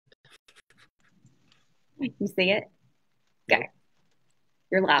You see it? Go.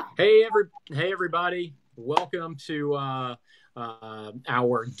 You're live. Hey everybody. Welcome to our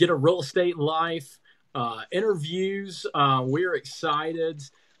Get a Real Estate Life interviews. We're excited.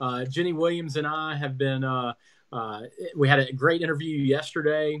 Jenny Williams and I have been, we had a great interview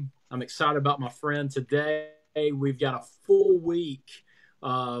yesterday. I'm excited about my friend today. We've got a full week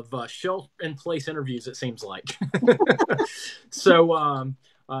of shelter-in-place interviews, it seems like. So,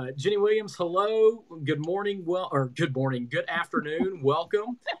 Jenny Williams, hello. Good morning. Good afternoon.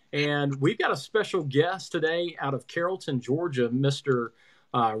 Welcome. And we've got a special guest today out of Carrollton, Georgia, Mr.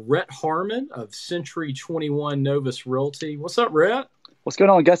 Rett Harmon of C21 Novus Realty. What's up, Rett? What's going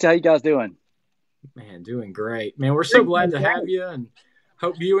on, Gusty? How you guys doing? Man, doing great. Man, we're so glad to have you, and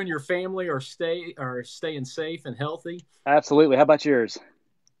hope you and your family are staying safe and healthy. Absolutely. How about yours?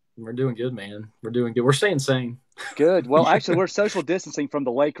 We're doing good, man. We're doing good. We're staying sane. Good. Well, actually, we're social distancing from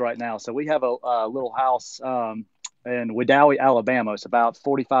the lake right now. So we have a little house in Wedowee, Alabama. It's about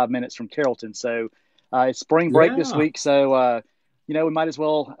 45 minutes from Carrollton. So it's spring break this week. So, we might as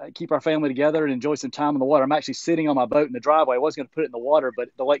well keep our family together and enjoy some time on the water. I'm actually sitting on my boat in the driveway. I was going to put it in the water, but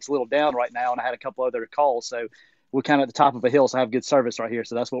the lake's a little down right now, and I had a couple other calls. So we're kind of at the top of a hill, so I have good service right here.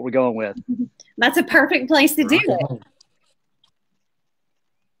 So that's what we're going with. That's a perfect place to do it.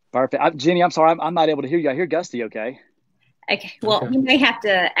 Perfect. Jenny, I'm sorry, I'm not able to hear you. I hear Gusty. Okay. Okay. Well, you may have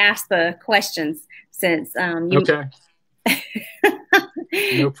to ask the questions since you. Okay.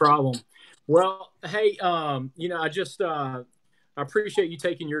 No problem. Well, hey, I appreciate you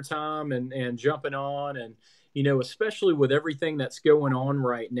taking your time and jumping on, and especially with everything that's going on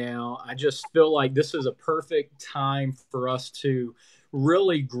right now, I just feel like this is a perfect time for us to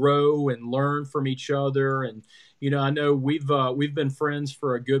really grow and learn from each other. And I know we've been friends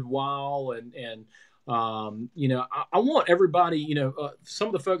for a good while, and I want everybody, some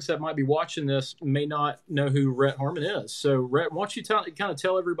of the folks that might be watching this may not know who Rett Harmon is. So, Rett, why don't you kind of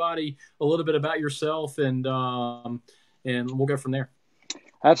tell everybody a little bit about yourself, and we'll go from there.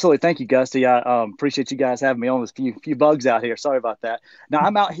 Absolutely. Thank you, Gusty. I appreciate you guys having me on. There's a few bugs out here. Sorry about that. Now,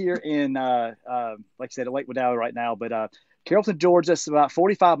 I'm out here in, like I said, Lake Wedowee right now, but Carrollton, Georgia is about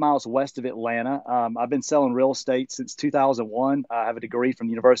 45 miles west of Atlanta. I've been selling real estate since 2001. I have a degree from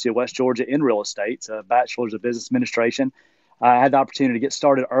the University of West Georgia in real estate, a bachelor's of business administration. I had the opportunity to get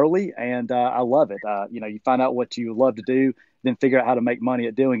started early, and I love it. You find out what you love to do, then figure out how to make money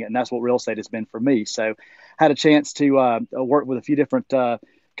at doing it, and that's what real estate has been for me. So had a chance to work with a few different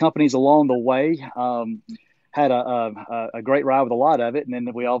companies along the way. Had a great ride with a lot of it, and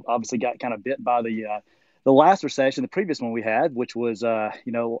then we all obviously got kind of bit by the last recession, the previous one we had, which was a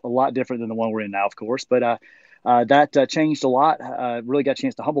lot different than the one we're in now, of course. But that changed a lot. Really got a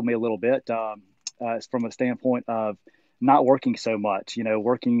chance to humble me a little bit from a standpoint of not working so much.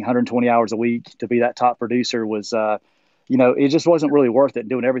 Working 120 hours a week to be that top producer was it just wasn't really worth it.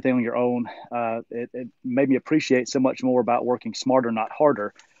 Doing everything on your own, it made me appreciate so much more about working smarter, not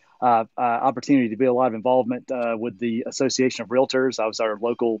harder. Opportunity to be a lot of involvement with the Association of Realtors. I was our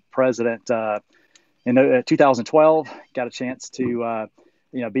local president in 2012. Got a chance to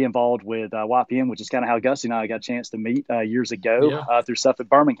be involved with YPM, which is kind of how Gusty and I got a chance to meet years ago through stuff at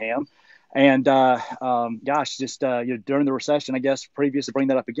Birmingham. And during the recession, I guess, previous to bring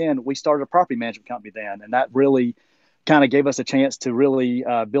that up again, we started a property management company then, and that really kind of gave us a chance to really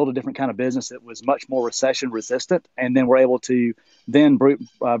build a different kind of business that was much more recession resistant. And then we're able to then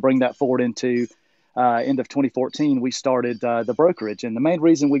bring that forward into end of 2014. We started the brokerage. And the main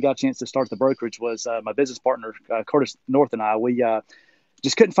reason we got a chance to start the brokerage was my business partner, Curtis North, and I, we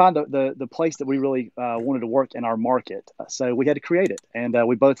just couldn't find the place that we really wanted to work in our market. So we had to create it. And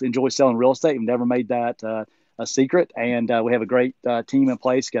we both enjoy selling real estate. We've never made that a secret. And we have a great team in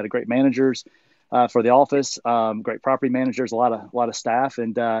place, got a great managers for the office, great property managers, a lot of staff,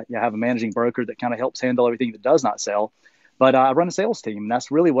 and have a managing broker that kind of helps handle everything that does not sell. But I run a sales team, and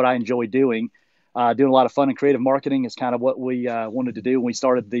that's really what I enjoy doing. Doing a lot of fun and creative marketing is kind of what we wanted to do when we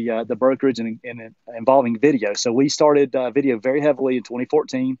started the brokerage and involving video. So we started video very heavily in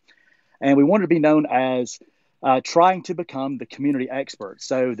 2014, and we wanted to be known as trying to become the community expert.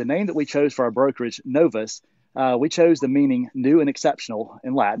 So the name that we chose for our brokerage, Novus, we chose the meaning new and exceptional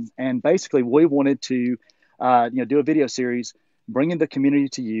in Latin. And basically we wanted to do a video series bringing the community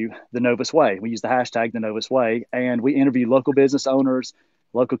to you the Novus way. We use the hashtag the Novus way, and we interview local business owners,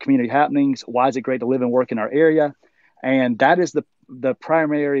 local community happenings. Why is it great to live and work in our area? And that is the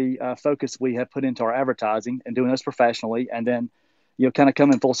primary focus we have put into our advertising and doing this professionally. And then, kind of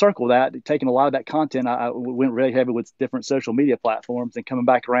coming full circle with that, taking a lot of that content, I went really heavy with different social media platforms and coming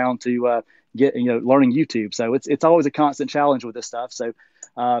back around to learning YouTube. So it's always a constant challenge with this stuff. So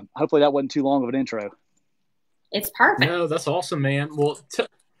hopefully that wasn't too long of an intro. it's perfect. No, that's awesome, man. Well,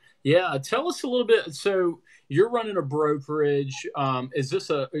 yeah, tell us a little bit. So you're running a brokerage. Are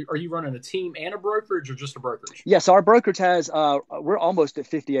you running a team and a brokerage or just a brokerage? Yes, our brokerage has, we're almost at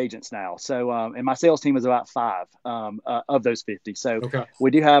 50 agents now. So, and my sales team is about 5 of those 50. So okay.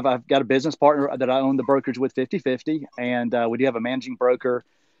 I've got a business partner that I own the brokerage with 50-50. And we do have a managing broker,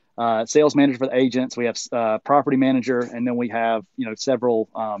 sales manager for the agents. We have property manager. And then we have, several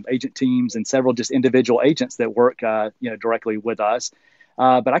agent teams and several just individual agents that work, directly with us.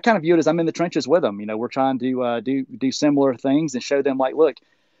 But I kind of view it as I'm in the trenches with them. We're trying to do similar things and show them, like, look,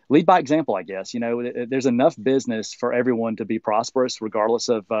 lead by example, I guess. There's enough business for everyone to be prosperous, regardless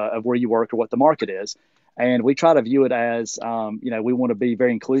of where you work or what the market is. And we try to view it as, we want to be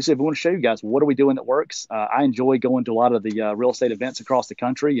very inclusive. We want to show you guys, what are we doing that works? I enjoy going to a lot of the real estate events across the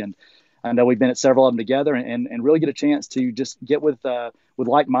country. And I know we've been at several of them together and really get a chance to just get with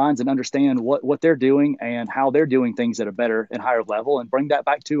like minds and understand what they're doing and how they're doing things at a better and higher level, and bring that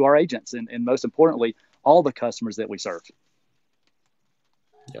back to our agents and most importantly, all the customers that we serve.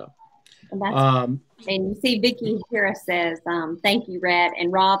 Yeah. And you see Vicki Harris says, thank you, Rett.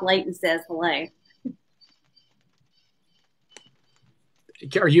 And Rob Layton says hello.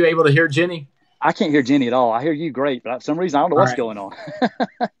 Are you able to hear Jenny? I can't hear Jenny at all. I hear you great, but for some reason, I don't know what's going on.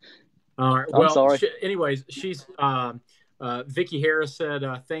 All right. Well, sorry. Anyways, she's Vicki Harris said,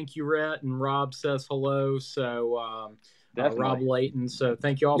 thank you, Rett. And Rob says hello. So Rob Layton. So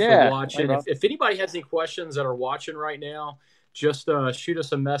thank you all for watching. If anybody has any questions that are watching right now, just shoot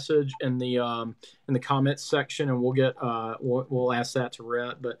us a message in the comments section, and we'll get we'll ask that to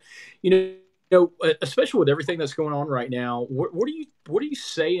Rett. But especially with everything that's going on right now, what are you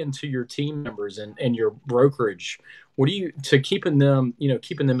saying to your team members and your brokerage? What are you to keeping them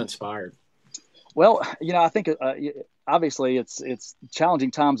inspired? Well, I think obviously it's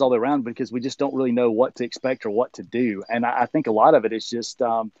challenging times all the way around because we just don't really know what to expect or what to do. And I think a lot of it is just,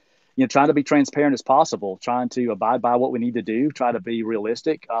 trying to be transparent as possible, trying to abide by what we need to do, try to be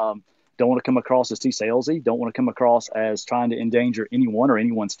realistic. Don't want to come across as too salesy. Don't want to come across as trying to endanger anyone or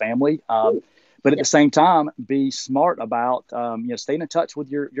anyone's family. But at the same time, be smart about, staying in touch with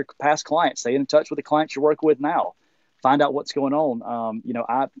your past clients, staying in touch with the clients you work with now. Find out what's going on.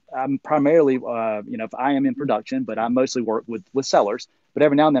 I'm primarily, if I am in production, but I mostly work with sellers. But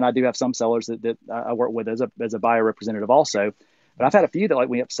every now and then I do have some sellers that I work with as a buyer representative also. But I've had a few that, like,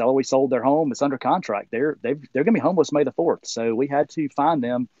 we sold their home. It's under contract. They're going to be homeless May the 4th. So we had to find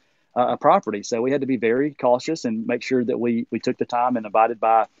them a property. So we had to be very cautious and make sure that we took the time and abided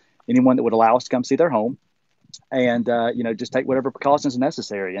by anyone that would allow us to come see their home. And, just take whatever precautions are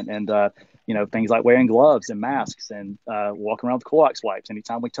necessary. And things like wearing gloves and masks and walking around with Clorox wipes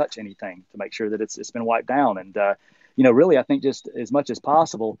anytime we touch anything to make sure that it's been wiped down. And, really, I think just as much as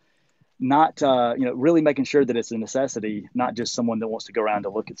possible, not, really making sure that it's a necessity, not just someone that wants to go around to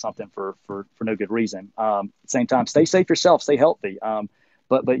look at something for no good reason. At the same time, stay safe yourself, stay healthy.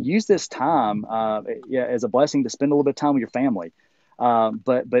 But use this time as a blessing to spend a little bit of time with your family.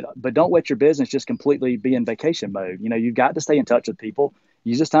 But don't let your business just completely be in vacation mode. You've got to stay in touch with people.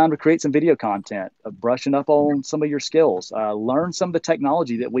 Use this time to create some video content, brushing up on some of your skills, learn some of the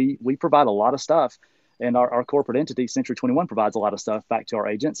technology that we provide a lot of stuff. And our corporate entity, Century 21, provides a lot of stuff back to our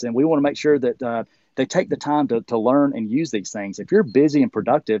agents. And we want to make sure that they take the time to learn and use these things. If you're busy and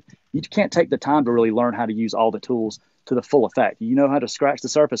productive, you can't take the time to really learn how to use all the tools to the full effect. You know how to scratch the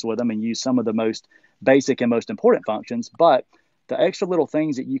surface with them and use some of the most basic and most important functions, but the extra little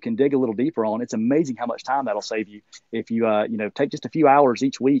things that you can dig a little deeper on, it's amazing how much time that'll save you if you, take just a few hours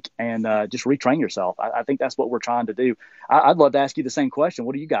each week and just retrain yourself. I think that's what we're trying to do. I'd love to ask you the same question.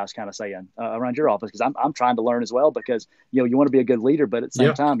 What are you guys kind of saying around your office? Because I'm trying to learn as well, because, you want to be a good leader, but at the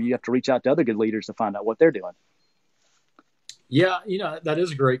same time, you have to reach out to other good leaders to find out what they're doing. Yeah, that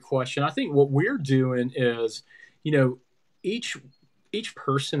is a great question. I think what we're doing is, each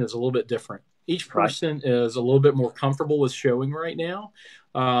person is a little bit different. Each person is a little bit more comfortable with showing right now.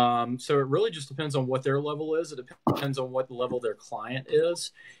 So it really just depends on what their level is. It depends on what level their client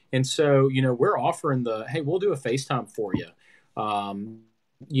is. And so, we're offering hey, we'll do a FaceTime for you.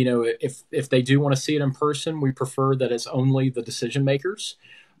 If they do want to see it in person, we prefer that it's only the decision makers.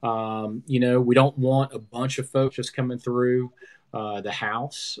 We don't want a bunch of folks just coming through the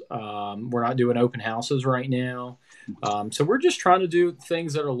house. We're not doing open houses right now. So we're just trying to do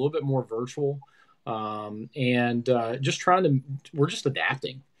things that are a little bit more virtual, and we're just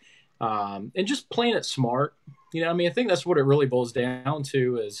adapting, and just playing it smart. I think that's what it really boils down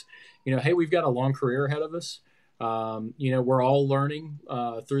to is, hey, we've got a long career ahead of us. We're all learning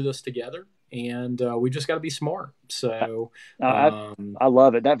through this together. and we just got to be smart. So I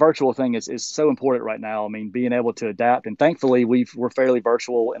love it. That virtual thing is so important right now. I mean, being able to adapt, and thankfully we're fairly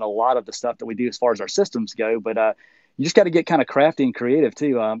virtual in a lot of the stuff that we do as far as our systems go. But you just got to get kind of crafty and creative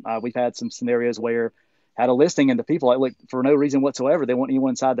too. We've had some scenarios where had a listing and the people, like, look, for no reason whatsoever, they want anyone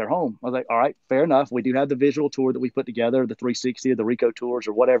inside their home. I was like, all right, fair enough. We do have the visual tour that we put together, the 360, the Rico tours,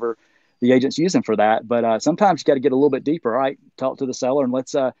 or whatever the agent's using for that. But sometimes you got to get a little bit deeper. All right, talk to the seller and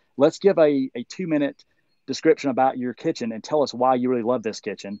let's give a 2-minute description about your kitchen and tell us why you really love this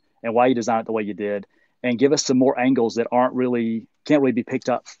kitchen and why you designed it the way you did, and give us some more angles that can't really be picked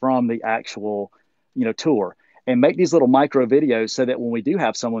up from the actual, tour. And make these little micro videos so that when we do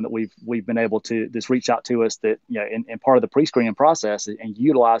have someone that we've been able to just reach out to us that, in part of the pre-screening process and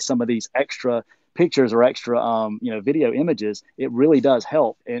utilize some of these extra pictures or extra, video images, it really does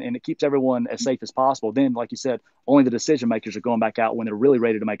help. And it keeps everyone as safe as possible. Then, like you said, only the decision makers are going back out when they're really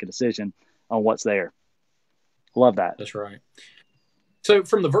ready to make a decision on what's there. Love that. That's right. So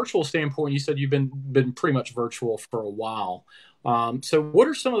from the virtual standpoint, you said you've been pretty much virtual for a while. So what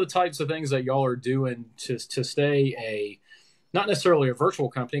are some of the types of things that y'all are doing to stay not necessarily a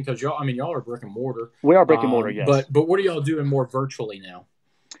virtual company, because y'all are brick and mortar. We are brick and mortar, yes. But what are y'all doing more virtually now?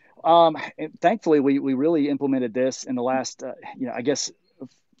 Thankfully, we really implemented this in the last, I guess,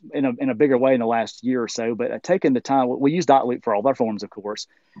 in a bigger way in the last year or so. But taking the time, we use .loop for all of our forms, of course,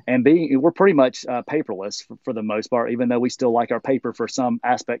 and we're pretty much paperless for the most part, even though we still like our paper for some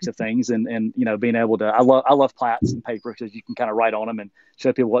aspects of things. And being able to, I love plats and paper because you can kind of write on them and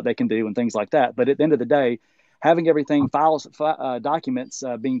show people what they can do and things like that. But at the end of the day, having everything documents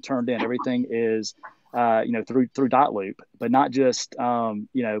being turned in, everything is through .loop, but not just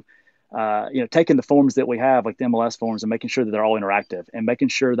taking the forms that we have, like the MLS forms, and making sure that they're all interactive and making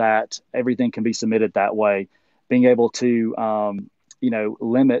sure that everything can be submitted that way. Being able to,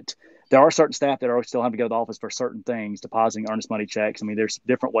 limit. There are certain staff that are still have to go to the office for certain things, depositing earnest money checks. I mean, there's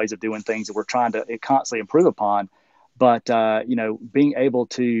different ways of doing things that we're trying to constantly improve upon. But, being able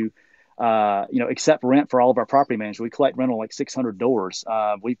to, accept rent for all of our property managers. We collect rent on like 600 doors.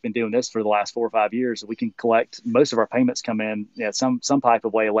 We've been doing this for the last 4 or 5 years. We can collect most of our payments come in some type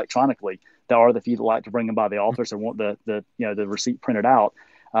of way electronically. There are the few that like to bring them by the office or want the receipt printed out.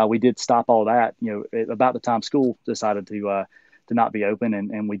 We did stop all that, about the time school decided to not be open.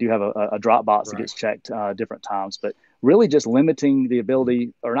 And we do have a drop box that gets checked different times, but really just limiting the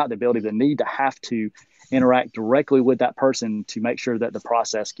need to have to interact directly with that person to make sure that the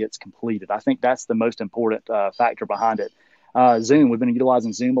process gets completed. I think that's the most important factor behind it. Zoom, we've been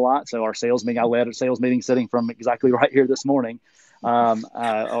utilizing Zoom a lot. So our sales meeting, I led a sales meeting sitting from exactly right here this morning,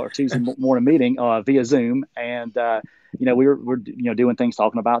 or Tuesday morning meeting via Zoom. And, we're doing things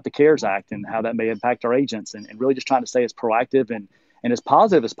talking about the CARES Act and how that may impact our agents and really just trying to stay as proactive and as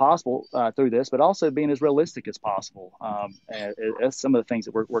positive as possible through this, but also being as realistic as possible. That's some of the things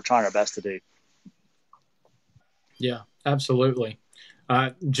that we're trying our best to do. Yeah, absolutely.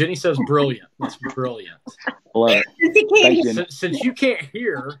 Jenny says brilliant. That's brilliant. Love it. Since you can't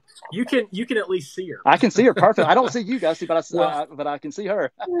hear, you can at least see her. I can see her perfect. I don't see you, Gusty, but I can see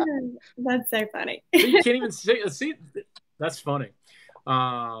her. That's so funny. You can't even see. That's funny.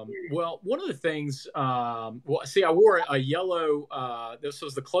 Well, one of the things, I wore a yellow, this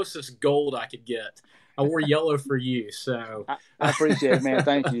was the closest gold I could get. I wore yellow for you, so I appreciate it, man.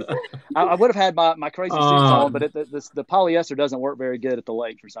 Thank you. I would have had my crazy suits on, but the polyester doesn't work very good at the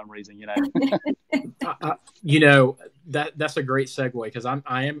lake for some reason, that's a great segue because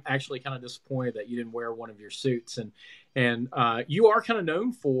I am actually kind of disappointed that you didn't wear one of your suits, and you are kind of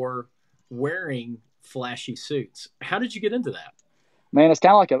known for wearing flashy suits. How did you get into that? Man, it's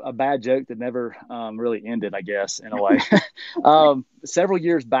kind of like a bad joke that never really ended, I guess, in a way. Several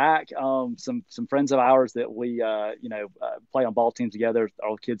years back, some friends of ours that we, play on ball teams together,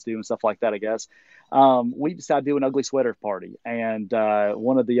 all kids do and stuff like that, I guess. We decided to do an ugly sweater party. And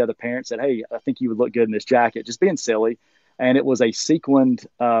one of the other parents said, hey, I think you would look good in this jacket, just being silly. And it was a sequined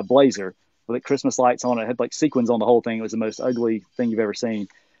blazer with Christmas lights on it. It had like sequins on the whole thing. It was the most ugly thing you've ever seen.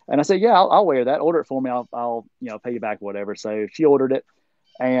 And I said, yeah, I'll wear that. Order it for me. I'll pay you back, whatever. So she ordered it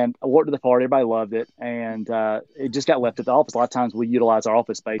and I wore it to the party. Everybody loved it. And it just got left at the office. A lot of times we utilize our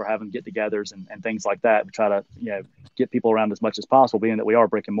office space for having get-togethers and things like that. We try to, get people around as much as possible, being that we are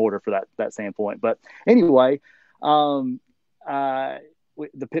brick and mortar for that standpoint. But anyway, people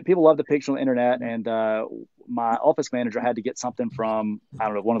love the picture on the internet. And my office manager had to get something from,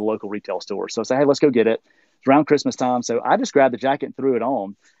 one of the local retail stores. So I said, hey, let's go get it. It's around Christmas time. So I just grabbed the jacket and threw it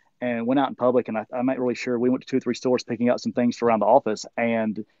on. and went out in public, and I'm not really sure. We went to 2 or 3 stores picking up some things for around the office,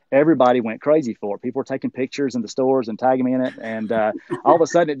 and everybody went crazy for it. People were taking pictures in the stores and tagging me in it, and all of a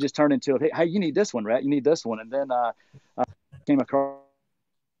sudden it just turned into, hey, you need this one, Rhett, you need this one. And then came across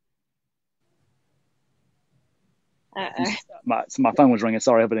my phone was ringing.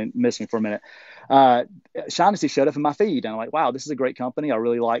 Sorry, I hope it didn't miss me for a minute. Shaughnessy showed up in my feed, and I'm like, wow, this is a great company. I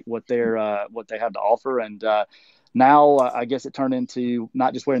really like what they have to offer. And now I guess it turned into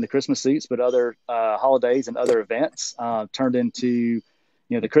not just wearing the Christmas suits, but other holidays and other events. Turned into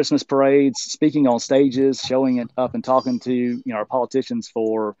the Christmas parades, speaking on stages, showing it up and talking to our politicians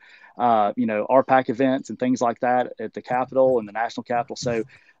for RPAC events and things like that at the Capitol and the National Capitol. So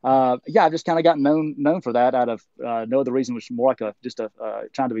I've just kind of gotten known for that out of no other reason, which more like just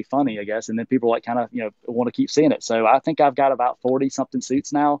trying to be funny, I guess. And then people like kind of want to keep seeing it. So I think I've got about 40 something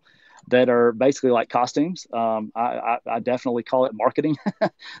suits now that are basically like costumes. I definitely call it marketing.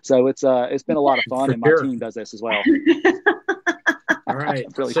 So it's been a lot of fun, and my team does this as well. All right.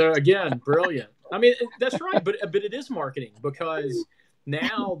 So again, brilliant. I mean, that's right, but it is marketing, because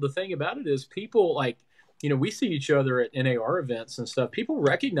now the thing about it is people like, we see each other at NAR events and stuff. People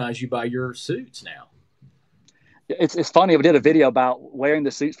recognize you by your suits now. It's funny. We did a video about wearing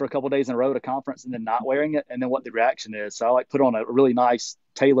the suits for a couple of days in a row at a conference and then not wearing it, and then what the reaction is. So I put on a really nice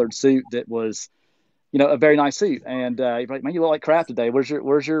tailored suit that was, a very nice suit. And you're like, man, you look like crap today. Where's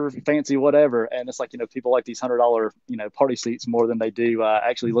your fancy whatever? And it's like, people like these $100, party suits more than they do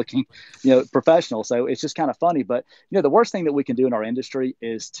actually looking, professional. So it's just kind of funny. But, the worst thing that we can do in our industry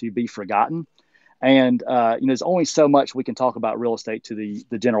is to be forgotten. And, there's only so much we can talk about real estate to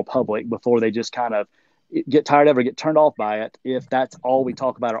the general public before they just kind of get tired of it or get turned off by it, if that's all we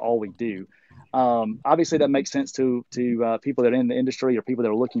talk about or all we do. Obviously, that makes sense to people that are in the industry or people that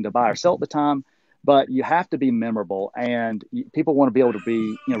are looking to buy or sell at the time. But you have to be memorable, and people want to be able to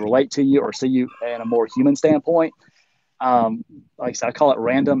be, relate to you or see you in a more human standpoint. Like I said, I call it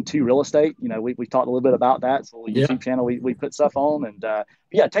random to real estate. We talked a little bit about that. So YouTube channel, we put stuff on,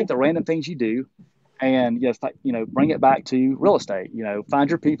 and take the random things you do and, bring it back to real estate. Find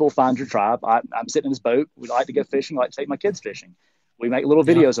your people, find your tribe. I'm sitting in this boat. We like to go fishing. I like to take my kids fishing. We make little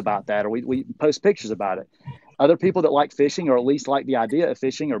videos about that, or we post pictures about it. Other people that like fishing, or at least like the idea of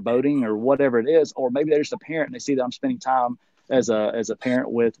fishing or boating or whatever it is, or maybe they're just a parent and they see that I'm spending time as a parent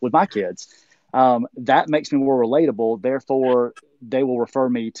with my kids. That makes me more relatable. Therefore, they will refer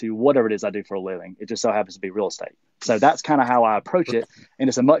me to whatever it is I do for a living. It just so happens to be real estate. So that's kind of how I approach it. And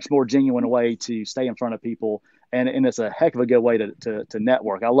it's a much more genuine way to stay in front of people. And it's a heck of a good way to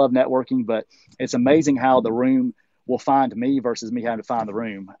network. I love networking, but it's amazing how the room will find me versus me having to find the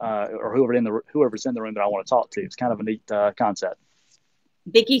room or whoever's in the room that I want to talk to. It's kind of a neat concept.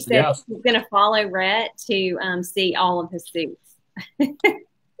 Vicki said she's going to follow Rhett to see all of his suits.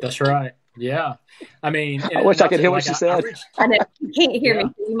 That's right. Yeah. I mean, I wish I could hear what she said. I know you can't hear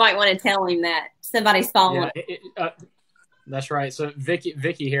me. You might want to tell him that somebody's following. That's right. So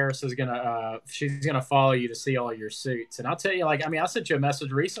Vicki Harris is she's gonna follow you to see all your suits. And I'll tell you, I sent you a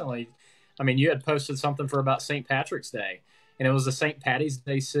message recently. I mean, you had posted something for about St. Patrick's Day, and it was a St. Patty's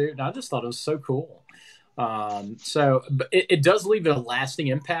Day suit, and I just thought it was so cool. But it does leave a lasting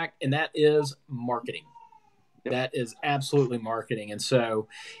impact, and that is marketing. Yep. That is absolutely marketing. And so,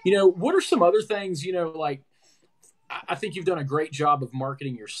 what are some other things, I think you've done a great job of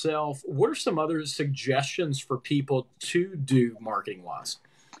marketing yourself. What are some other suggestions for people to do marketing wise?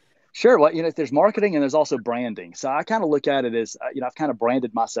 Sure. Well, there's marketing and there's also branding. So I kind of look at it as, I've kind of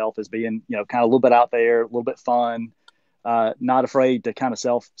branded myself as being, kind of a little bit out there, a little bit fun, not afraid to kind of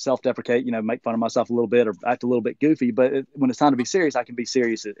self-deprecate, make fun of myself a little bit or act a little bit goofy. But when it's time to be serious, I can be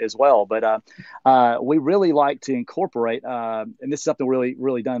serious as well. But we really like to incorporate, and this is something really,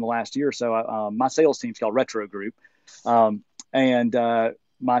 really done in the last year or so. My sales team's called Rettro Group. And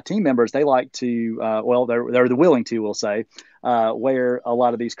my team members, they like to, they're the willing to, we'll say, wear a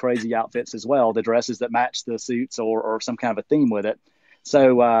lot of these crazy outfits as well, the dresses that match the suits or some kind of a theme with it.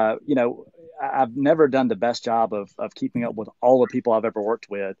 So, I've never done the best job of keeping up with all the people I've ever worked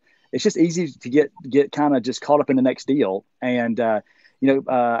with. It's just easy to get kind of just caught up in the next deal. And,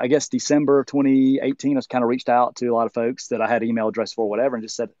 I guess December of 2018, I was kind of reached out to a lot of folks that I had email address for, whatever, and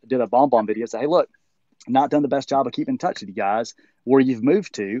just did a bonbon video. Say, hey, look, not done the best job of keeping in touch with you guys where you've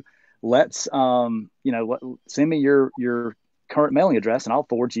moved to. Let's, send me your current mailing address and I'll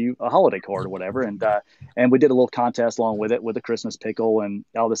forward you a holiday card or whatever. And we did a little contest along with it with a Christmas pickle and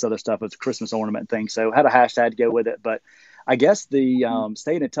all this other stuff with Christmas ornament thing. So had a hashtag to go with it. But I guess the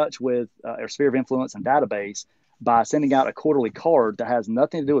staying in touch with our sphere of influence and database by sending out a quarterly card that has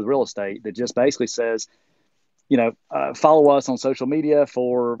nothing to do with real estate, that just basically says, follow us on social media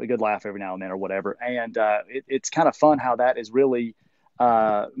for a good laugh every now and then or whatever. And it's kind of fun how that has really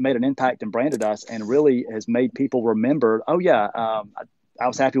made an impact and branded us and really has made people remember, oh, yeah, I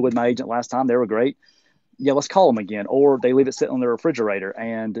was happy with my agent last time. They were great. Yeah, let's call them again. Or they leave it sitting on their refrigerator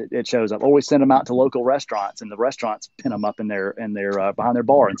and it shows up. Or we send them out to local restaurants and the restaurants pin them up in their behind their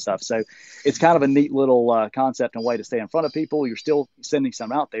bar and stuff. So it's kind of a neat little concept and way to stay in front of people. You're still sending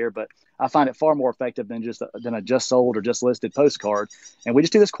some out there, but I find it far more effective than a just sold or just listed postcard. And we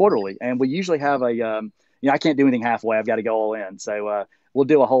just do this quarterly. And we usually have I can't do anything halfway. I've got to go all in. So we'll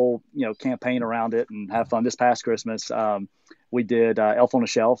do a whole, campaign around it and have fun. This past Christmas, we did Elf on the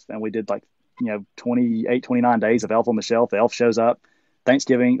Shelf, and we did 28, 29 days of Elf on the Shelf. The elf shows up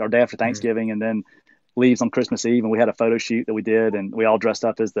Thanksgiving or day after Thanksgiving and then leaves on Christmas Eve. And we had a photo shoot that we did, and we all dressed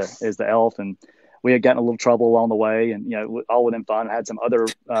up as the elf. And we had gotten a little trouble along the way, and, all within fun. I had some other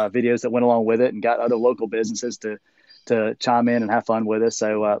videos that went along with it and got other local businesses to chime in and have fun with us.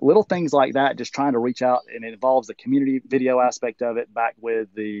 So little things like that, just trying to reach out, and it involves the community video aspect of it back with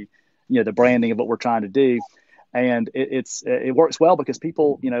the branding of what we're trying to do. And it works well because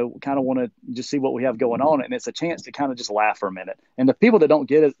people, kind of want to just see what we have going on. And it's a chance to kind of just laugh for a minute. And the people that don't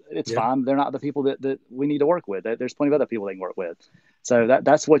get it, it's fine. They're not the people that we need to work with. There's plenty of other people they can work with. So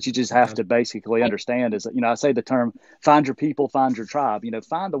that's what you just have to basically understand is, I say the term, find your people, find your tribe,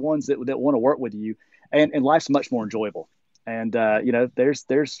 find the ones that want to work with you. And life's much more enjoyable. And,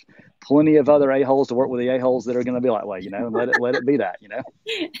 there's plenty of other a-holes to work with the a-holes that are going to be like, well, let it be that,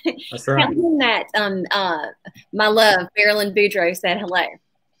 That's right. My love, Marilyn Boudreaux said hello.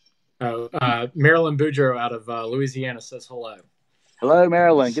 Oh, Marilyn Boudreaux out of Louisiana says hello. Hello,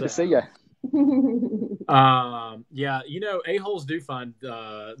 Marilyn. Good to see you. Yeah, a-holes do find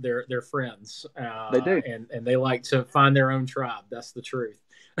their friends. They do. And they like to find their own tribe. That's the truth.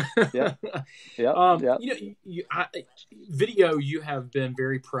 Yeah. Video you have been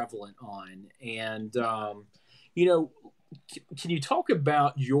very prevalent on, and can you talk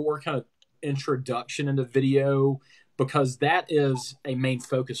about your kind of introduction into video, because that is a main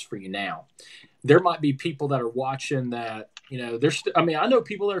focus for you now. There might be people that are watching that I know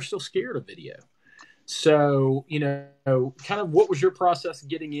people that are still scared of video. So kind of what was your process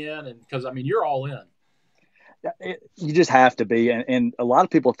getting in, and because you're all in. You just have to be. And a lot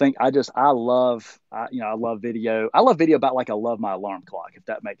of people think I love video. I love video about like I love my alarm clock, if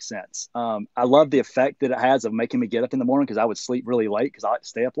that makes sense. I love the effect that it has of making me get up in the morning because I would sleep really late because I like to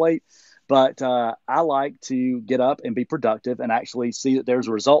stay up late. But I like to get up and be productive and actually see that there's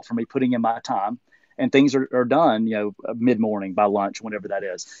a result from me putting in my time and things are done, mid-morning by lunch, whenever that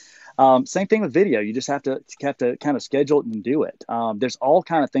is. Same thing with video. You just have to kind of schedule it and do it. There's all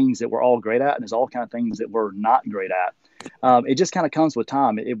kind of things that we're all great at, and there's all kind of things that we're not great at. It just kind of comes with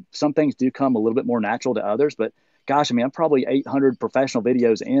time. Some things do come a little bit more natural to others, but gosh, I'm probably 800 professional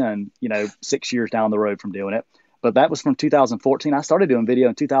videos in, 6 years down the road from doing it. But that was from 2014. I started doing video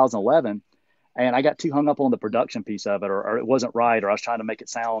in 2011, and I got too hung up on the production piece of it, or it wasn't right, or I was trying to make it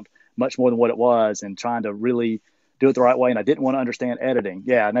sound much more than what it was and trying to really do it the right way. And I didn't want to understand editing.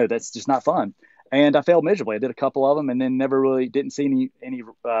 Yeah, no, that's just not fun. And I failed miserably. I did a couple of them and then never really didn't see any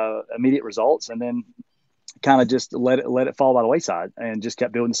immediate results. And then kind of just let it fall by the wayside and just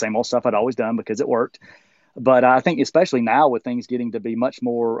kept doing the same old stuff I'd always done because it worked. But I think especially now with things getting to be much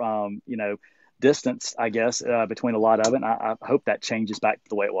more, distance, I guess, between a lot of it. And I hope that changes back to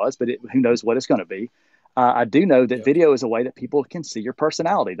the way it was, but who knows what it's going to be. I do know that video is a way that people can see your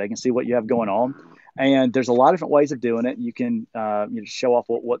personality. They can see what you have going on. And there's a lot of different ways of doing it. You can show off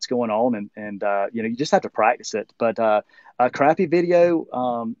what's going on and you just have to practice it. But a crappy video,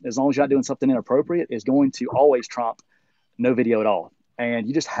 as long as you're not doing something inappropriate, is going to always trump no video at all. And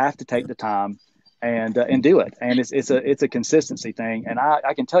you just have to take the time and do it. And it's a consistency thing. And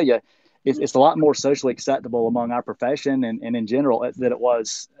I can tell you, it's a lot more socially acceptable among our profession and in general than it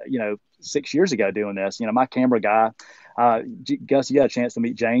was, 6 years ago doing this. My camera guy, Gus, you got a chance to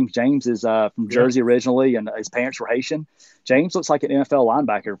meet James. James is from Jersey originally, and his parents were Haitian. James looks like an NFL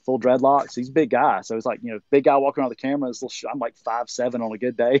linebacker, full dreadlocks. He's a big guy. So it's like, big guy walking around the camera. I'm like 5'7" on a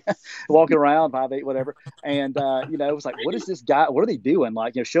good day, walking around 5'8", whatever. And, it was like, what is this guy? What are they doing?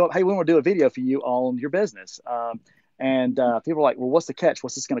 Like, show up, hey, we want to do a video for you on your business. And people are like, well, what's the catch?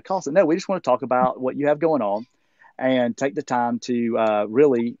 What's this going to cost? No, we just want to talk about what you have going on and take the time to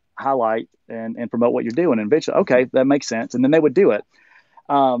really highlight and promote what you're doing. And eventually, okay, that makes sense. And then they would do it.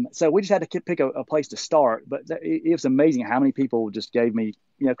 So we just had to pick a place to start. But it was amazing how many people just gave me,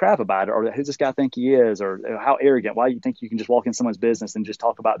 crap about it, or who's this guy think he is, or how arrogant. Why do you think you can just walk in someone's business and just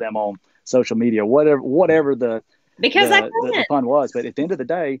talk about them on social media, whatever the fun was. But at the end of the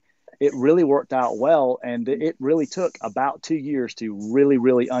day, it really worked out well. And it really took about 2 years to really,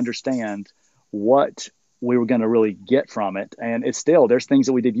 really understand what we were going to really get from it. And it's still, there's things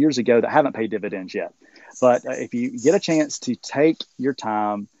that we did years ago that haven't paid dividends yet. But if you get a chance to take your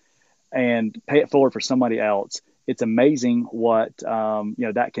time and pay it forward for somebody else, it's amazing what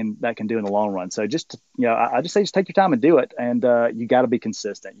that can do in the long run. So just I just say just take your time and do it, and you got to be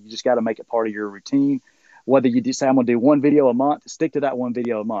consistent. You just got to make it part of your routine. Whether you say I'm going to do one video a month, stick to that one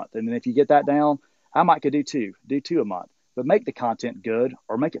video a month, and then if you get that down, I might could do two a month. But make the content good,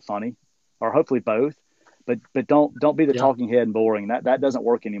 or make it funny, or hopefully both. But don't be the talking head and boring. That doesn't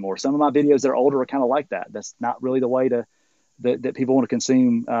work anymore. Some of my videos that are older are kind of like that. That's not really the way that people want to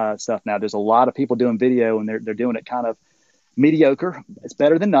consume stuff now. There's a lot of people doing video, and they're doing it kind of mediocre. It's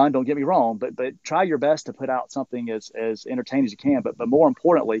better than none, don't get me wrong, but try your best to put out something as entertaining as you can. But more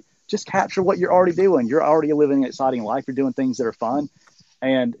importantly, just capture what you're already doing. You're already living an exciting life. You're doing things that are fun.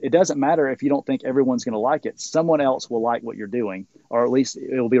 And it doesn't matter if you don't think everyone's going to like it. Someone else will like what you're doing, or at least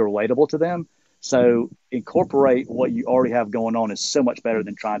it will be relatable to them. So incorporate what you already have going on is so much better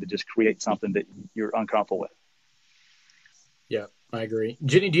than trying to just create something that you're uncomfortable with. Yeah, I agree.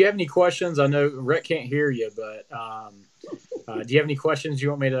 Jenny, do you have any questions? I know Rhett can't hear you, but do you have any questions you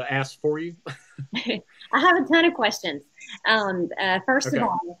want me to ask for you? I have a ton of questions. First of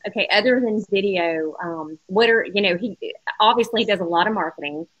all, other than video, what are, he obviously does a lot of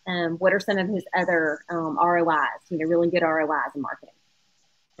marketing. What are some of his other ROIs, really good ROIs in marketing?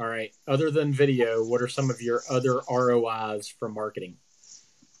 All right. Other than video, what are some of your other ROIs from marketing?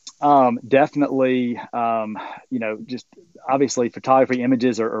 Definitely, just obviously photography,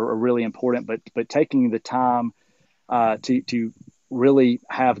 images are really important, but taking the time to really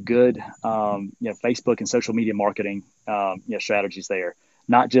have good, Facebook and social media marketing, strategies there.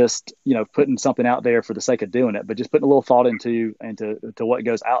 Not just, putting something out there for the sake of doing it, but just putting a little thought into what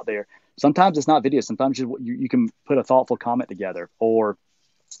goes out there. Sometimes it's not video. Sometimes you can put a thoughtful comment together, or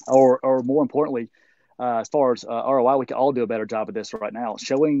more importantly, as far as ROI, we can all do a better job of this right now.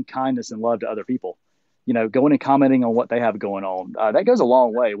 Showing kindness and love to other people, going and commenting on what they have going on. That goes a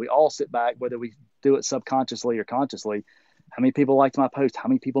long way. We all sit back, whether we do it subconsciously or consciously. How many people liked my post? How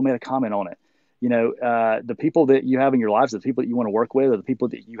many people made a comment on it? The people that you have in your lives, the people that you want to work with, or the people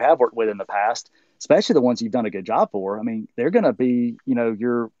that you have worked with in the past, especially the ones you've done a good job for. I mean, they're going to be,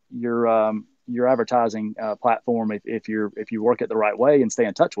 your advertising platform if you work it the right way and stay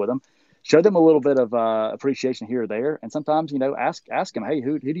in touch with them. Show them a little bit of appreciation here or there, and sometimes ask them, hey,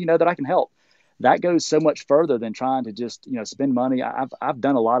 who do you know that I can help? That goes so much further than trying to just spend money. I've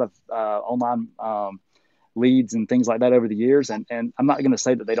done a lot of online leads and things like that over the years, and I'm not going to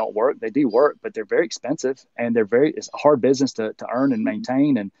say that they don't work. They do work, but they're very expensive, and it's a hard business to earn and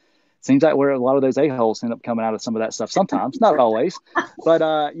maintain. And it seems like where a lot of those a-holes end up coming out of some of that stuff. Sometimes, not always, but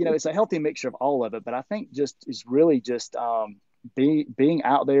it's a healthy mixture of all of it. But I think it's really just being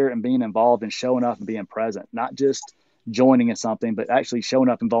out there and being involved and showing up and being present, not just joining in something, but actually showing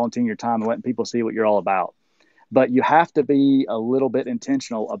up and volunteering your time and letting people see what you're all about. But you have to be a little bit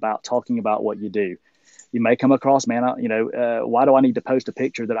intentional about talking about what you do. You may come across, why do I need to post a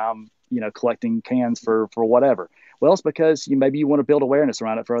picture that I'm, collecting cans for whatever? Well, it's because maybe you want to build awareness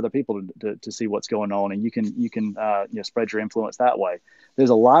around it for other people to see what's going on, and you can spread your influence that way. There's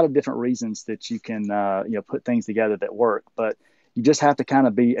a lot of different reasons that you can put things together that work, but you just have to kind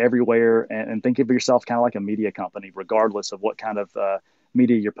of be everywhere and think of yourself kind of like a media company, regardless of what kind of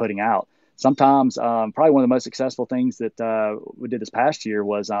media you're putting out. Sometimes probably one of the most successful things that we did this past year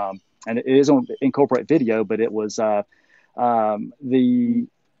was, and it is on incorporate video, but it was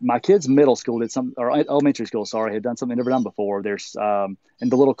my kids' middle school or elementary school, had done something they've never done before. There's in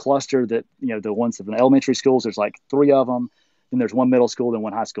the little cluster that, the ones in the elementary schools, there's like 3 of them. Then there's one middle school, then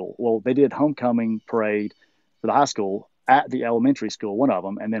one high school. Well, they did homecoming parade for the high school at the elementary school, one of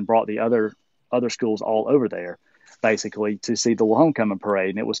them, and then brought the other schools all over there, basically, to see the homecoming parade.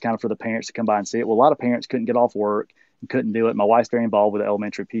 And it was kind of for the parents to come by and see it. Well, a lot of parents couldn't get off work and couldn't do it. My wife's very involved with the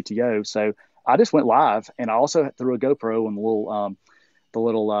elementary PTO. So I just went live, and I also threw a GoPro on the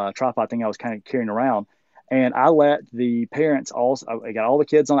little tripod thing I was kind of carrying around. And I let the parents I got all the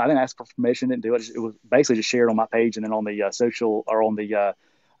kids on. I didn't ask for permission, didn't do it. It was basically just shared on my page and then on the social, or on the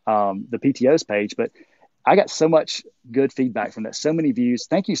PTO's page. But I got so much good feedback from that. So many views.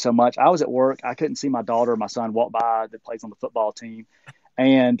 Thank you so much. I was at work. I couldn't see my daughter or my son walk by that plays on the football team.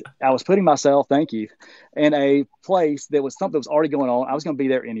 And I was putting myself, thank you, in a place that was something that was already going on. I was going to be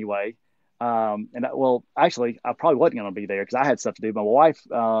there anyway. Actually, I probably wasn't going to be there because I had stuff to do. My wife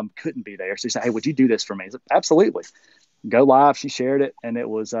couldn't be there. So she said, hey, would you do this for me? I said, absolutely. Go live. She shared it, and it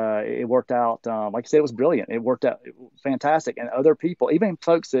was it worked out. Like I said, it was brilliant. It worked out fantastic. And other people, even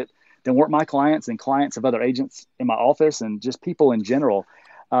folks that weren't my clients and clients of other agents in my office and just people in general.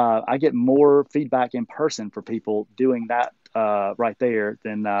 I get more feedback in person for people doing that right there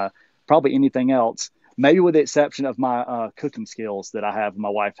than probably anything else, maybe with the exception of my cooking skills that I have. My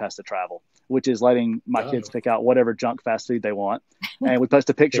wife has to travel, which is letting my kids pick out whatever junk fast food they want. And we post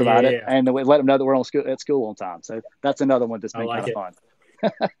a picture about it, and we let them know that we're at school on time. So that's another one that's been kind of fun.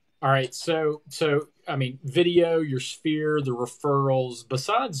 All right. So, I mean, video, your sphere, the referrals,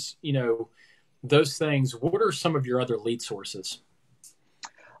 besides, those things, what are some of your other lead sources?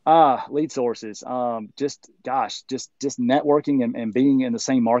 Lead sources. Just networking and being in the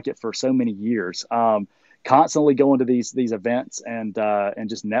same market for so many years. Constantly going to these events and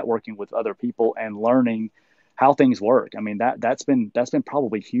just networking with other people and learning how things work. I mean, that's been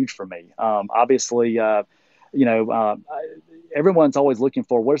probably huge for me. Obviously, everyone's always looking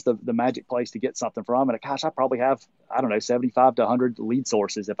for where's the magic place to get something from. And gosh, I probably have, 75 to 100 lead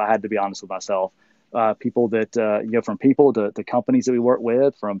sources if I had to be honest with myself. People that, from people to companies that we work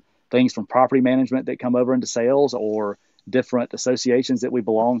with, from things from property management that come over into sales, or different associations that we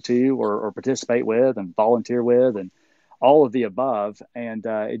belong to or participate with and volunteer with, and all of the above. And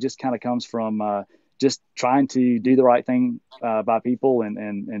it just kind of comes from just trying to do the right thing by people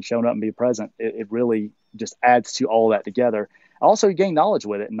and showing up and be present. It really just adds to all that together. Also, you gain knowledge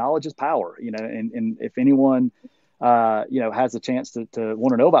with it. Knowledge is power, and if anyone has a chance to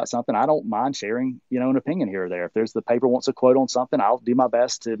want to know about something, I don't mind sharing, an opinion here or there. If there's the paper wants a quote on something, I'll do my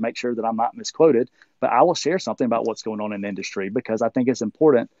best to make sure that I'm not misquoted, but I will share something about what's going on in the industry, because I think it's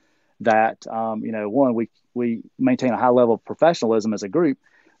important that, one, we maintain a high level of professionalism as a group,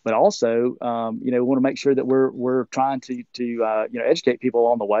 but also, we want to make sure that we're trying to educate people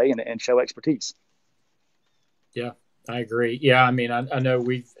along the way and show expertise. Yeah, I agree. Yeah. I mean, I know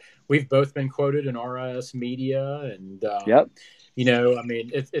we've both been quoted in RIS media, and, yep. I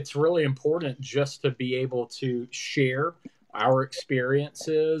mean, it's really important just to be able to share our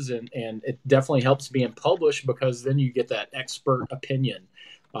experiences, and it definitely helps being published, because then you get that expert opinion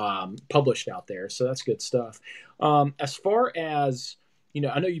published out there. So that's good stuff. As far as, I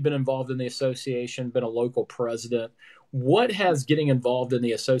know you've been involved in the association, been a local president. What has getting involved in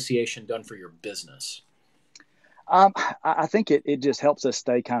the association done for your business? I think it just helps us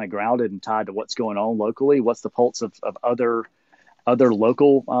stay kind of grounded and tied to what's going on locally. What's the pulse of other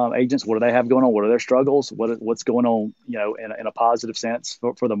local agents? What do they have going on? What are their struggles? What's going on, in a positive sense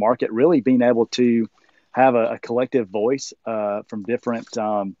for the market? Really being able to have a collective voice from different.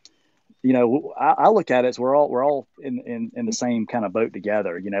 I look at it as we're all in the same kind of boat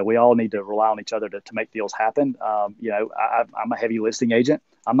together. We all need to rely on each other to make deals happen. I'm a heavy listing agent.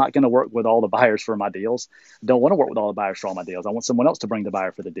 I'm not going to work with all the buyers for my deals. Don't want to work with all the buyers for all my deals. I want someone else to bring the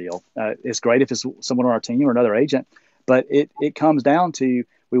buyer for the deal. It's great if it's someone on our team or another agent, but it comes down to,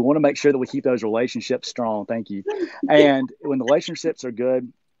 we want to make sure that we keep those relationships strong. Thank you. And when the relationships are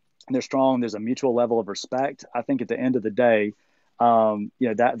good and they're strong, there's a mutual level of respect. I think at the end of the day,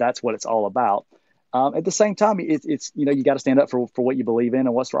 that's what it's all about. At the same time, it's you got to stand up for what you believe in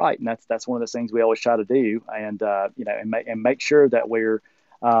and what's right, and that's one of those things we always try to do, and make sure that we're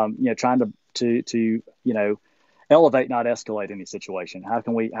trying to elevate, not escalate any situation. How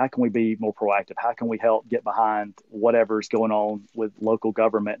can we be more proactive? How can we help get behind whatever's going on with local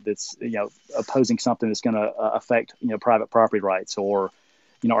government that's opposing something that's going to affect private property rights or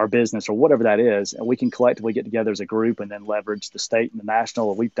our business or whatever that is, and we can collectively get together as a group and then leverage the state and the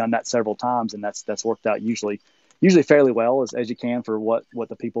national. We've done that several times, and that's worked out usually fairly well as you can for what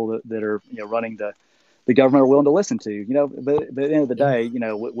the people that are running the government are willing to listen to. But at the end of the day,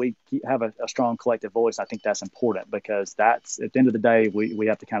 we have a strong collective voice. I think that's important, because that's, at the end of the day, we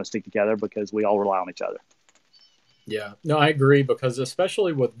have to kind of stick together because we all rely on each other. Yeah, no, I agree, because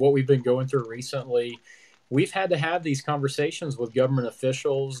especially with what we've been going through recently, we've had to have these conversations with government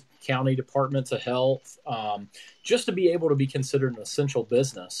officials, county departments of health, just to be able to be considered an essential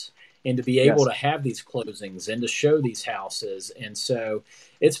business and to be able to have these closings and to show these houses. And so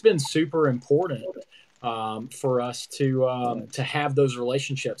it's been super important for us to have those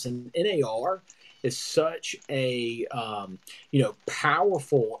relationships. And NAR is such a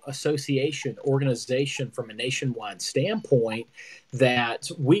powerful association organization from a nationwide standpoint that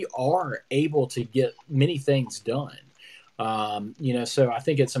we are able to get many things done. So I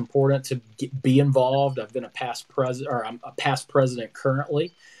think it's important to be involved. I've been a past president, or I'm a past president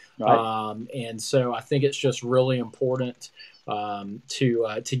currently. Right. And so I think it's just really important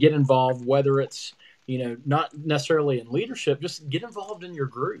to get involved, whether it's, not necessarily in leadership, just get involved in your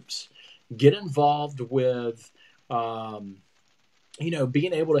groups. Get involved with,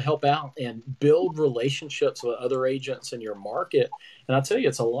 being able to help out and build relationships with other agents in your market. And I tell you,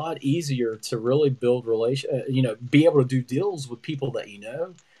 it's a lot easier to really build be able to do deals with people that you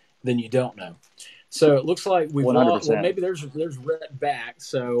know than you don't know. So it looks like we've 100%. lost. Well, maybe there's Rett back.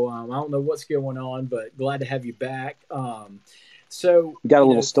 So I don't know what's going on, but glad to have you back. So we got a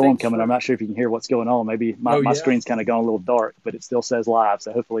little storm coming. I'm not sure if you can hear what's going on. Maybe my screen's kind of gone a little dark, but it still says live.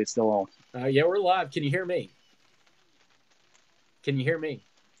 So hopefully it's still on. Yeah, we're live. Can you hear me? Can you hear me?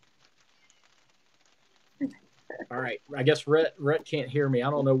 All right. I guess Rett can't hear me. I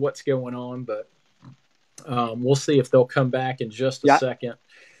don't know what's going on, but we'll see if they'll come back in just a second.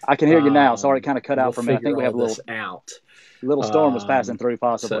 I can hear you now. Sorry, it kind of cut out for me. I think we have a little storm was passing through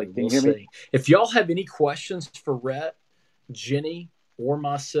possibly. So can you hear me? If y'all have any questions for Rett, Jenny, or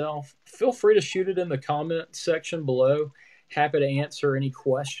myself, feel free to shoot it in the comment section below. Happy to answer any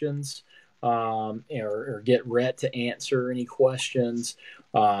questions. Or get Rett to answer any questions.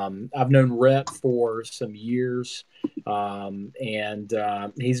 I've known Rett for some years, and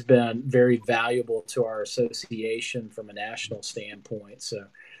he's been very valuable to our association from a national standpoint. So,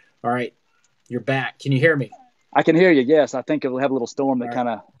 all right, you're back. Can you hear me? I can hear you. Yes, I think we'll have a little storm that kind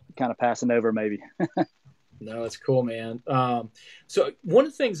of passing over maybe. No, it's cool, man. So one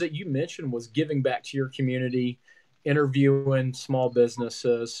of the things that you mentioned was giving back to your community, interviewing small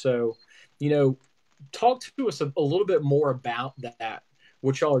businesses. So, talk to us a little bit more about that,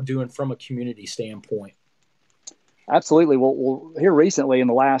 what y'all are doing from a community standpoint. Absolutely. Well, here recently in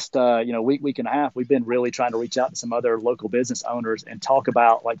the last, week and a half, we've been really trying to reach out to some other local business owners and talk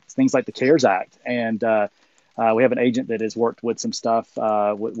about things like the CARES Act. And we have an agent that has worked with some stuff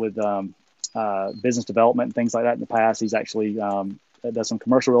with business development and things like that in the past. He's actually does some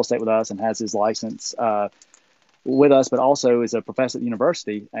commercial real estate with us and has his license with us, but also is a professor at the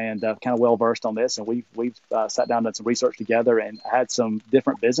university and kind of well versed on this. And we've sat down and done some research together and had some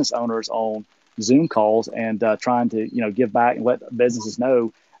different business owners on Zoom calls and trying to give back and let businesses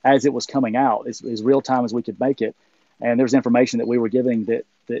know as it was coming out as real time as we could make it. And there's information that we were giving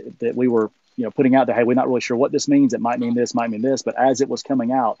that we were putting out there. Hey, we're not really sure what this means. It might mean this, might mean this. But as it was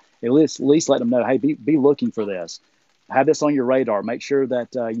coming out, at least let them know, hey, be looking for this. Have this on your radar. Make sure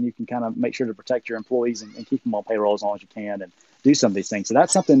that you can kind of make sure to protect your employees and keep them on payroll as long as you can and do some of these things. So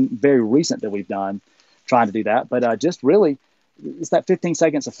that's something very recent that we've done, trying to do that. But just really, it's that 15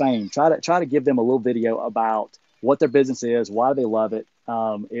 seconds of fame. Try to give them a little video about what their business is, why they love it.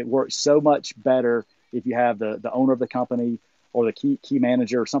 It works so much better if you have the owner of the company or the key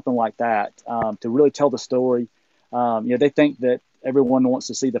manager or something like that to really tell the story. They think that everyone wants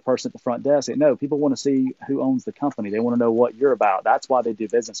to see the person at the front desk. No, people want to see who owns the company. They want to know what you're about. That's why they do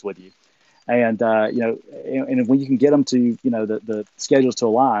business with you. And, and when you can get them to, the schedules to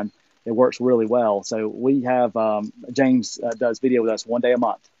align, it works really well. So we have James does video with us one day a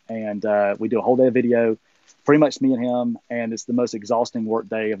month. And we do a whole day of video, pretty much me and him. And it's the most exhausting work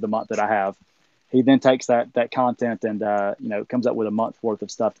day of the month that I have. He then takes that content and, comes up with a month's worth of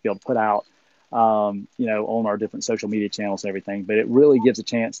stuff to be able to put out, on our different social media channels and everything. But it really gives a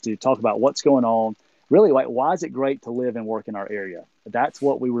chance to talk about what's going on. Really, why is it great to live and work in our area? That's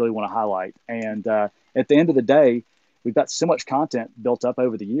what we really want to highlight. And at the end of the day, we've got so much content built up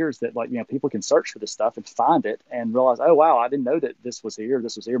over the years that people can search for this stuff and find it and realize, oh, wow, I didn't know that this was here.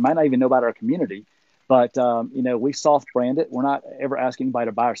 Might not even know about our community. But, we soft brand it. We're not ever asking anybody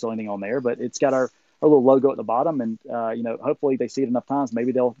to buy or sell anything on there, but it's got our little logo at the bottom. And, hopefully they see it enough times.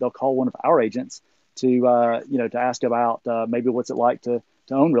 Maybe they'll call one of our agents to ask about maybe what's it like to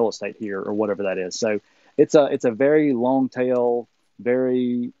own real estate here or whatever that is. So it's a very long tail,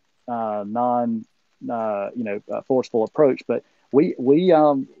 very forceful approach. But we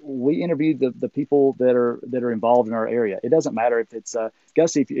interviewed the people that are involved in our area. It doesn't matter if it's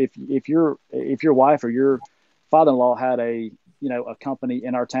Gussie, if your wife or your father-in-law had a company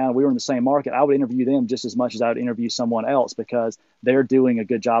in our town, we were in the same market, I would interview them just as much as I would interview someone else because they're doing a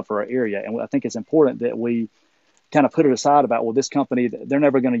good job for our area. And I think it's important that we kind of put it aside about, well, this company, they're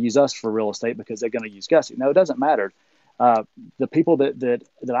never going to use us for real estate because they're going to use Gussie. No, it doesn't matter. The people that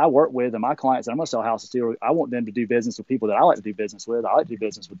I work with and my clients that I'm going to sell houses to, I want them to do business with people that I like to do business with. I like to do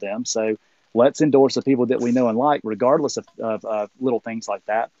business with them. So let's endorse the people that we know and like, regardless of little things like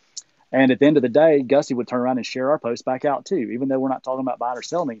that. And at the end of the day, Gussie would turn around and share our post back out too. Even though we're not talking about buying or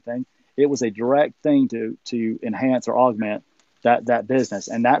selling anything, it was a direct thing to enhance or augment that business.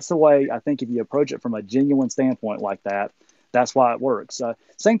 And that's the way I think if you approach it from a genuine standpoint like that, that's why it works.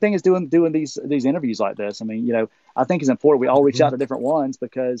 Same thing as doing these interviews like this. I mean, I think it's important we all reach out to different ones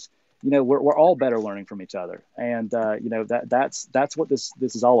because we're all better learning from each other, and that's what this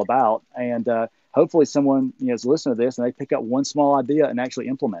is all about. And hopefully someone, is listening to this and they pick up one small idea and actually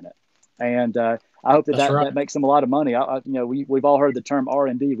implement it. And I hope that makes them a lot of money. We've all heard the term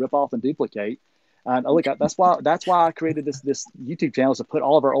R&D, rip off and duplicate. And look, that's why I created this YouTube channel, is to put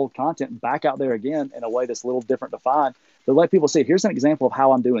all of our old content back out there again in a way that's a little different to find, but let people see, here's an example of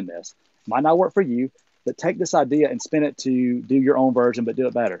how I'm doing this. Might not work for you, but take this idea and spin it to do your own version, but do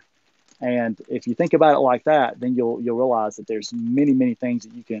it better. And if you think about it like that, then you'll realize that there's many things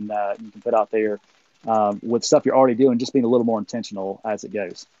that you can put out there with stuff you're already doing, just being a little more intentional as it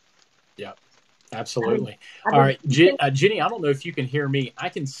goes. Yeah, absolutely. All right, Jenny, I don't know if you can hear me. I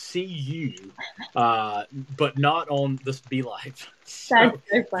can see you, but not on this Be Live. So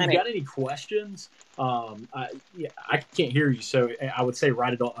if you got any questions, I can't hear you. So I would say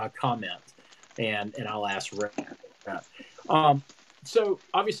write a comment, and I'll ask Rett. So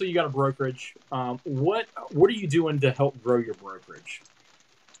obviously you got a brokerage. What are you doing to help grow your brokerage?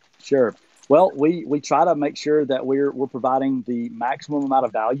 Sure. Well, we try to make sure that we're providing the maximum amount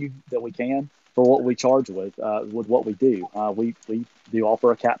of value that we can for what we charge with what we do. We do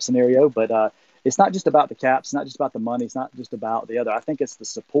offer a cap scenario, but it's not just about the caps, it's not just about the money, it's not just about the other. I think it's the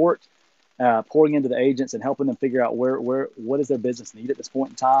support, pouring into the agents and helping them figure out what does their business need at this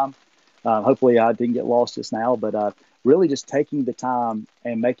point in time. Hopefully I didn't get lost just now, but really just taking the time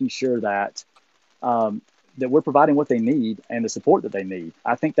and making sure that that we're providing what they need and the support that they need.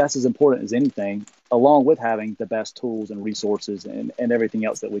 I think that's as important as anything, along with having the best tools and resources and everything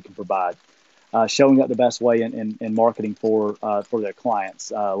else that we can provide. Showing up the best way in marketing for their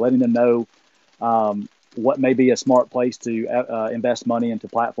clients, letting them know what may be a smart place to invest money into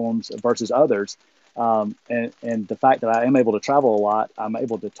platforms versus others. And the fact that I am able to travel a lot, I'm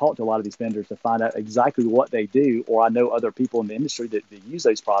able to talk to a lot of these vendors to find out exactly what they do, or I know other people in the industry that use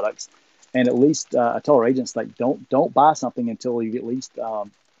those products. And at least I tell our agents, like, don't buy something until you at least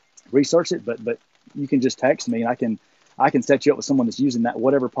research it. But you can just text me, and I can set you up with someone that's using that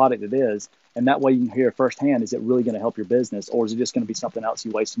whatever product it is, and that way you can hear firsthand, is it really going to help your business, or is it just going to be something else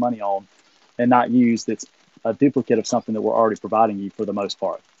you waste money on and not use, that's a duplicate of something that we're already providing you for the most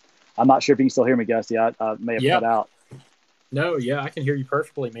part. I'm not sure if you can still hear me, Gusty. I may have cut out. No, I can hear you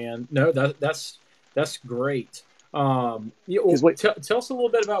perfectly, man. No, that's great. Tell us a little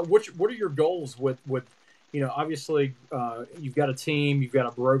bit about what are your goals with obviously you've got a team, you've got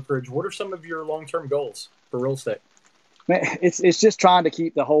a brokerage. What are some of your long-term goals for real estate? Man, it's just trying to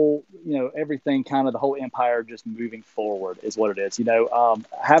keep the whole, everything, kind of the whole empire just moving forward is what it is.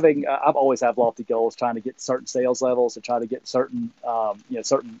 I've always had lofty goals, trying to get certain sales levels, to try to get certain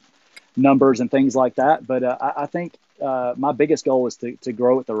numbers and things like that. But I think my biggest goal is to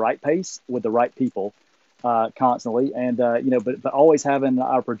grow at the right pace with the right people constantly, and but always having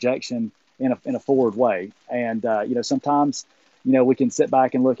our projection in a forward way. And sometimes we can sit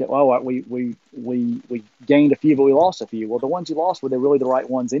back and look at, we gained a few, but we lost a few. Well, the ones you lost, were they really the right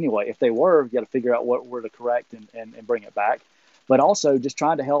ones anyway? If they were, you got to figure out what were to correct and bring it back. But also just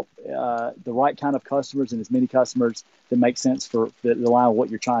trying to help the right kind of customers, and as many customers that make sense that align with what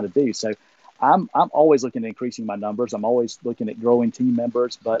you're trying to do. So I'm always looking at increasing my numbers. I'm always looking at growing team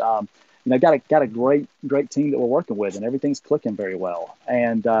members, but got a great team that we're working with, and everything's clicking very well.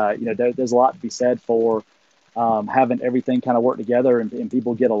 And there's a lot to be said for having everything kind of work together and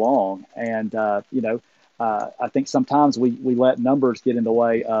people get along. And I think sometimes we let numbers get in the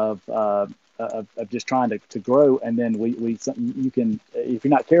way of just trying to grow, and then you can, if you're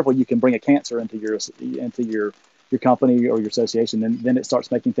not careful, you can bring a cancer into your company or your association, and then it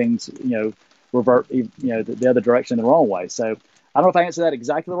starts making things revert the other direction the wrong way. So I don't know if I answered that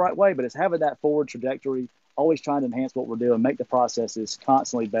exactly the right way, but it's having that forward trajectory, always trying to enhance what we're doing, make the processes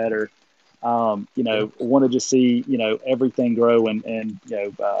constantly better. Want to just see everything grow and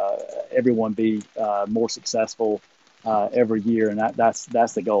everyone be more successful every year, and that's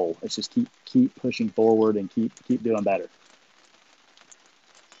the goal. It's just keep pushing forward and keep doing better.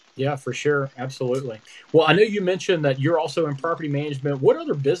 Yeah, for sure, absolutely. Well, I know you mentioned that you're also in property management. What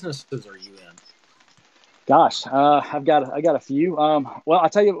other businesses are you in? Gosh, I got a few. Well, I'll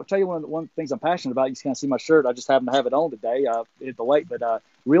tell you one of the things I'm passionate about. You can kind of see my shirt. I just happen to have it on today at the lake, but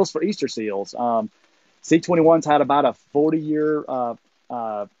Reels for Easter Seals. C21's had about a 40-year,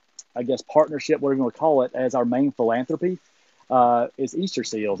 partnership, whatever you want to call it, as our main philanthropy. Is Easter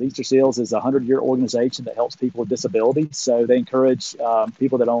Seals. Easter Seals is a 100-year organization that helps people with disabilities. So they encourage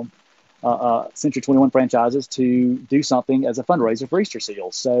people that own Century 21 franchises to do something as a fundraiser for Easter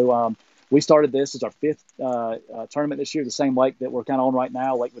Seals. So we started this as our fifth tournament this year, the same lake that we're kind of on right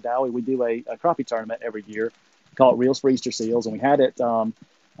now, Lake Vidalia. We do a crappie tournament every year, call it Reels for Easter Seals, and we had it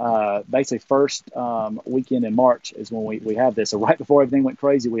basically first weekend in March is when we have this. So right before everything went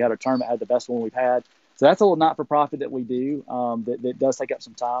crazy, we had our tournament, had the best one we've had. So that's a little not-for-profit that we do that does take up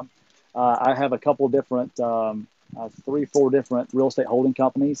some time. I have a couple of different, 3-4 different real estate holding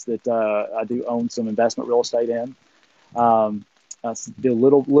companies that I do own some investment real estate in. I do a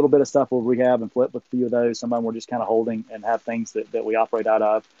little bit of stuff with rehab and flip with a few of those. Some of them we're just kind of holding and have things that we operate out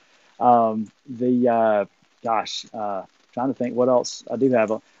of. Trying to think what else I do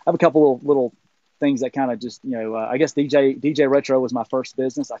have. I have a couple of little things that kind of just, I guess DJ Retro was my first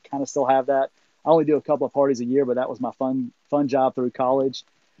business. I kind of still have that. I only do a couple of parties a year, but that was my fun job through college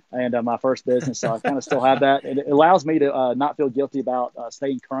and my first business. So I kind of still have that. It allows me to not feel guilty about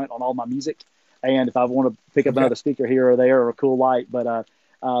staying current on all my music. And if I want to pick up another speaker here or there or a cool light, but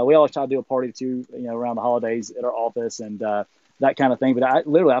we always try to do a party or two, around the holidays at our office and that kind of thing. But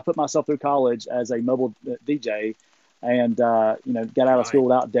I put myself through college as a mobile DJ and, got out of school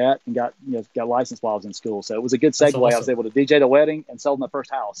without debt and got licensed while I was in school. So it was a good segue. Awesome. I was able to DJ the wedding and sold my first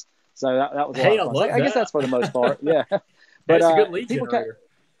house. So that was a lot of fun. So I guess that's for the most part. Yeah. But it's a good lead generator.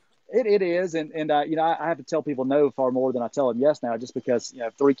 It is. And I have to tell people no far more than I tell them yes now, just because,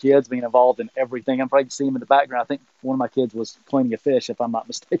 3 kids being involved in everything. I'm probably seeing them in the background. I think one of my kids was cleaning a fish, if I'm not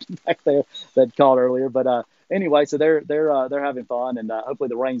mistaken, back there that called earlier. But anyway, so they're having fun, and hopefully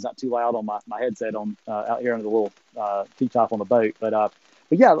the rain's not too loud on my headset on out here under the little T-top on the boat. But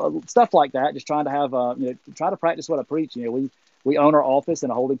yeah, stuff like that. Just trying to have try to practice what I preach. We own our office in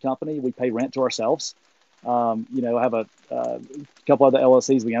a holding company. We pay rent to ourselves. I have a couple other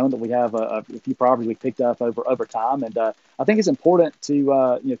LLCs we own that we have a few properties we picked up over time. And I think it's important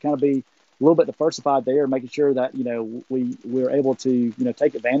to, kind of be a little bit diversified there, making sure that, we're able to,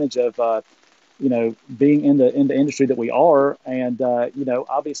 take advantage of, being in the industry that we are. And,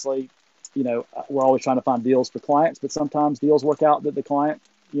 obviously, we're always trying to find deals for clients, but sometimes deals work out that the client,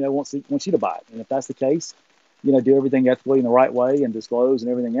 wants you to buy it. And if that's the case, do everything ethically in the right way and disclose and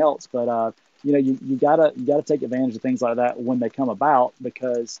everything else. But, you gotta take advantage of things like that when they come about,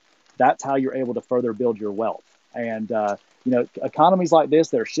 because that's how you're able to further build your wealth. And, economies like this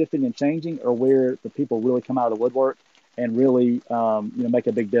that are shifting and changing are where the people really come out of the woodwork and really, make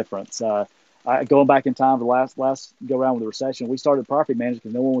a big difference. Going back in time, the last go around with the recession, we started property management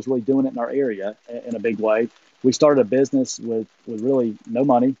because no one was really doing it in our area in a big way. We started a business with really no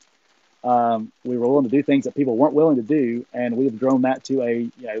money. We were willing to do things that people weren't willing to do, and we've grown that to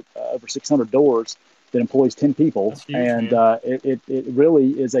over 600 doors that employs 10 people. Huge, and it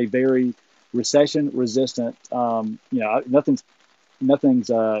really is a very recession resistant. Nothing's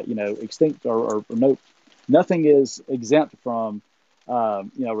extinct or no, nothing is exempt from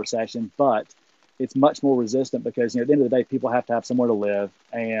recession, but it's much more resistant because at the end of the day, people have to have somewhere to live,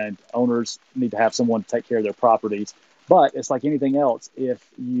 and owners need to have someone to take care of their properties. But it's like anything else. If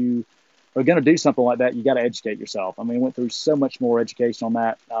you are going to do something like that, you got to educate yourself. I mean, we went through so much more education on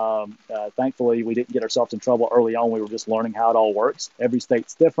that. Thankfully, we didn't get ourselves in trouble early on. We were just learning how it all works. Every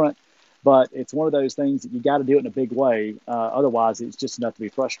state's different, but it's one of those things that you got to do it in a big way. Otherwise, it's just enough to be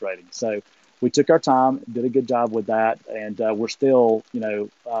frustrating. So we took our time, did a good job with that, and we're still,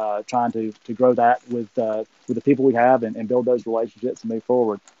 trying to grow that with the people we have and build those relationships and move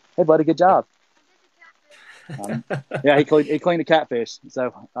forward. Hey, buddy, good job. Yeah, he cleaned the catfish.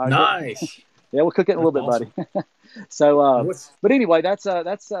 So nice. Yeah, we'll cook it in a little bit, buddy. So, but anyway, that's I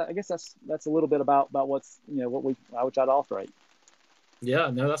guess that's a little bit about what's I would try to offer. Yeah,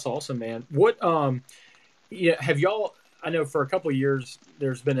 no, that's awesome, man. What have y'all? I know for a couple of years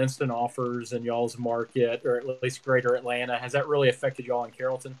there's been instant offers in y'all's market, or at least Greater Atlanta. Has that really affected y'all in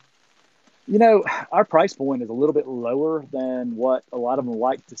Carrollton? Our price point is a little bit lower than what a lot of them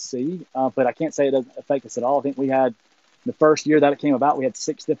like to see, but I can't say it doesn't affect us at all. I think we had the first year that it came about, we had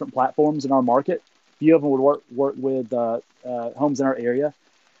 6 different platforms in our market. A few of them would work with homes in our area.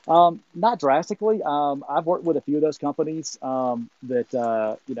 Not drastically. I've worked with a few of those companies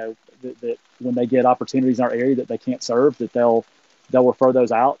that when they get opportunities in our area that they can't serve, that they'll refer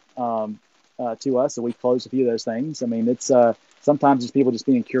those out to us. So we closed a few of those things. I mean, it's sometimes it's people just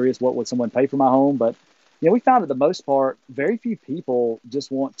being curious, what would someone pay for my home? But we found for the most part, very few people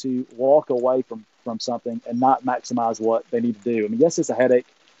just want to walk away from something and not maximize what they need to do. I mean, yes, it's a headache,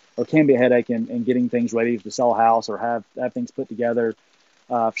 or can be a headache in getting things ready to sell a house or have things put together,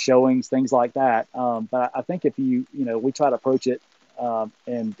 showings, things like that. But I think if we try to approach it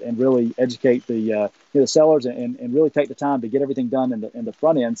and really educate the sellers and really take the time to get everything done in the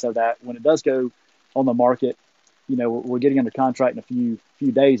front end, so that when it does go on the market, we're getting under contract in a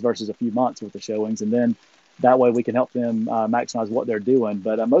few days versus a few months with the showings, and then that way we can help them maximize what they're doing.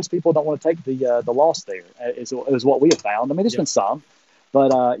 But most people don't want to take the loss there. Is what we have found. I mean, there's been some,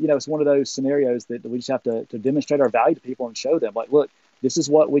 But, it's one of those scenarios that we just have to demonstrate our value to people and show them, like, look, this is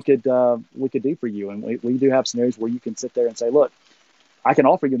what we could do for you. And we do have scenarios where you can sit there and say, look, I can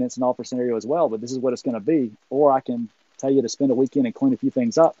offer you an instant offer scenario as well, but this is what it's going to be. Or I can tell you to spend a weekend and clean a few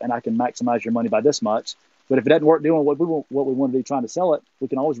things up, and I can maximize your money by this much. But if it doesn't work doing what we want to do trying to sell it, we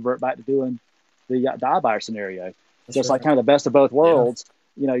can always revert back to doing the iBuyer scenario. That's so it's right. like kind of the best of both worlds.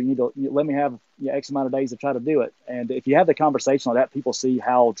 You need to let me have X amount of days to try to do it. And if you have the conversation like that, people see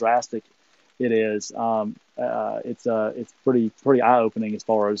how drastic it is. It's pretty eye opening as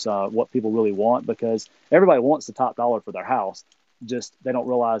far as what people really want, because everybody wants the top dollar for their house. Just they don't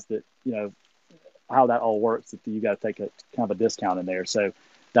realize that how that all works. That you got to take a kind of a discount in there. So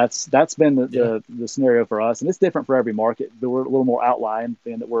that's been the scenario for us, and it's different for every market. But we're a little more outlying,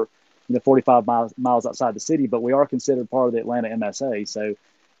 being that we're 45 miles outside the city, but we are considered part of the Atlanta MSA. So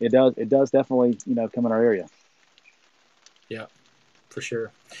it does definitely come in our area. Yeah, for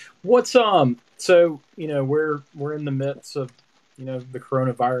sure. What's so we're in the midst of the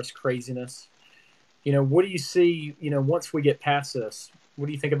coronavirus craziness. What do you see once we get past this? What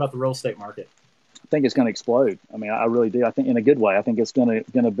do you think about the real estate market? I think it's going to explode. I mean, I really do. I think in a good way. I think it's going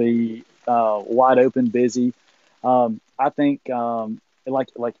to be wide open, busy. I think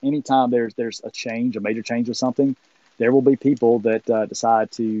like anytime there's a major change of something, there will be people that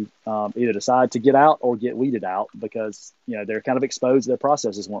decide to get out or get weeded out because they're kind of exposed. Their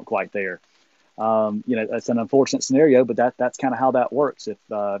processes weren't quite there. It's an unfortunate scenario, but that's kind of how that works. If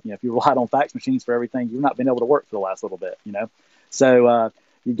you relied on fax machines for everything, you've not been able to work for the last little bit. So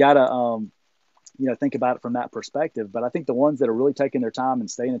you gotta think about it from that perspective. But I think the ones that are really taking their time and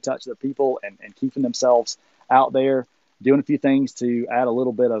staying in touch with their people and keeping themselves out there, doing a few things to add a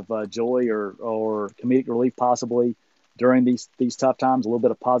little bit of joy or comedic relief possibly during these tough times, a little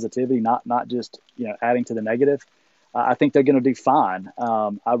bit of positivity, not just adding to the negative. I think they're going to do fine.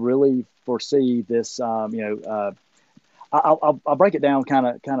 I really foresee this. I'll break it down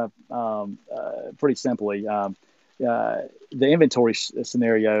kind of pretty simply. The inventory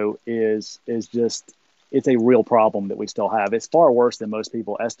scenario is just, it's a real problem that we still have. It's far worse than most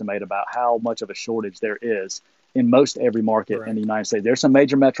people estimate about how much of a shortage there is in most every market in the United States. There's some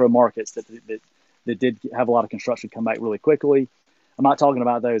major metro markets that did have a lot of construction come back really quickly. I'm not talking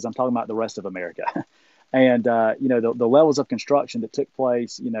about those. I'm talking about the rest of America. And, the levels of construction that took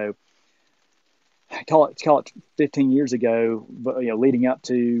place, call it 15 years ago, but, leading up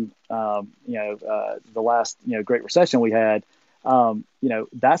to, the last, Great Recession we had,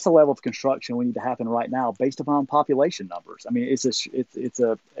 that's the level of construction we need to happen right now based upon population numbers. I mean, it's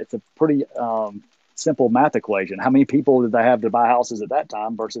a pretty simple math equation. How many people did they have to buy houses at that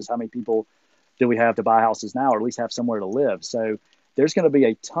time versus how many people do we have to buy houses now, or at least have somewhere to live? So there's going to be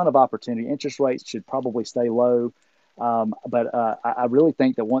a ton of opportunity. Interest rates should probably stay low. But I really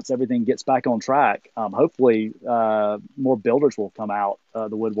think that once everything gets back on track, hopefully more builders will come out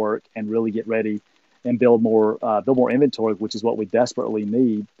the woodwork and really get ready and build more inventory, which is what we desperately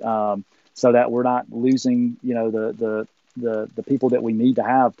need, so that we're not losing the people that we need to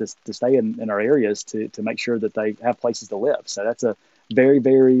have to stay in our areas to make sure that they have places to live. So that's a very,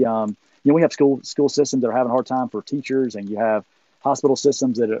 very we have school systems that are having a hard time for teachers, and you have hospital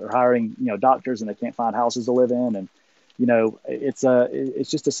systems that are hiring doctors and they can't find houses to live in, and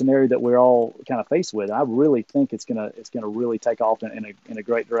it's just a scenario that we're all kind of faced with. And I really think it's gonna really take off in a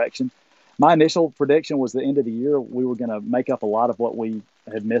great direction. My initial prediction was the end of the year we were going to make up a lot of what we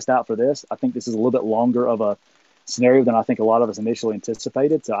had missed out for this. I think this is a little bit longer of a scenario than I think a lot of us initially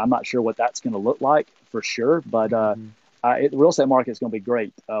anticipated. So I'm not sure what that's going to look like for sure, but the real estate market is going to be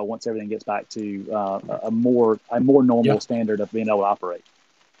great once everything gets back to a more normal standard of being able to operate.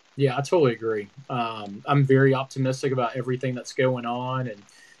 Yeah, I totally agree. I'm very optimistic about everything that's going on,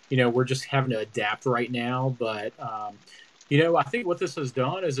 and we're just having to adapt right now. But I think what this has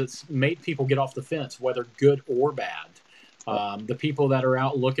done is it's made people get off the fence, whether good or bad. The people that are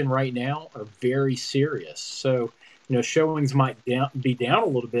out looking right now are very serious. So showings might be down a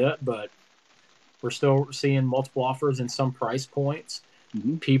little bit, but we're still seeing multiple offers in some price points.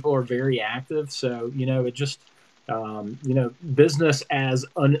 Mm-hmm. People are very active, so it just. Business as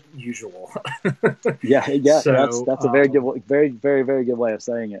unusual. yeah. So, that's a very good, very, very, very good way of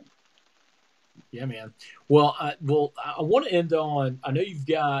saying it. Yeah, man. Well, I want to end on. I know you've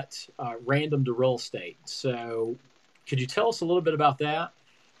got Random to Real Estate. So, could you tell us a little bit about that?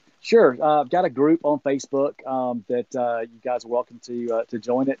 Sure. I've got a group on Facebook that you guys are welcome to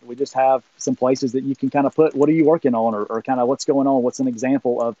join it. We just have some places that you can kind of put what are you working on, or kind of what's going on. What's an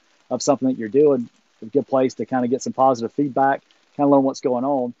example of something that you're doing. A good place to kind of get some positive feedback, kind of learn what's going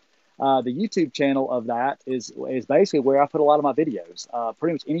on. The YouTube channel of that is basically where I put a lot of my videos.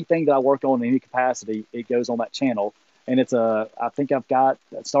 Pretty much anything that I work on in any capacity, it goes on that channel. And I think I've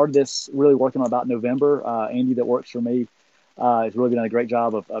started this really working on about November. Andy that works for me has really done a great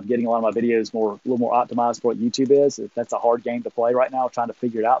job of getting a lot of my videos a little more optimized for what YouTube is. That's a hard game to play right now, trying to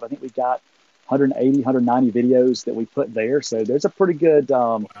figure it out. But I think we've got 180, 190 videos that we put there. So there's a pretty good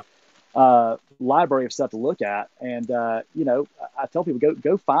library of stuff to look at. And, I tell people,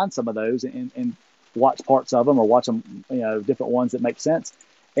 go find some of those and watch parts of them or watch them, different ones that make sense.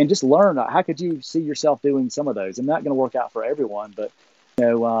 And just learn, how could you see yourself doing some of those? I'm not going to work out for everyone, but,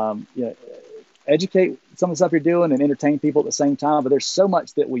 educate some of the stuff you're doing and entertain people at the same time. But there's so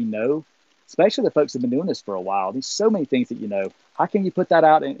much that we know, especially the folks that have been doing this for a while. There's so many things that you know. How can you put that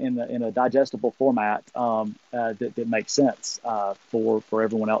out in a digestible format that makes sense for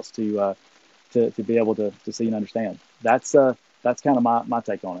everyone else to be able to see and understand? That's kind of my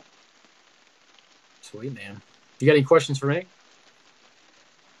take on it. Sweet, man. You got any questions for me?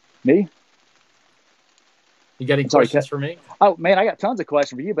 Me? You got any questions for me? Oh man, I got tons of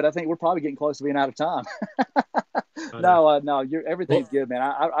questions for you, but I think we're probably getting close to being out of time. No, everything's good, man.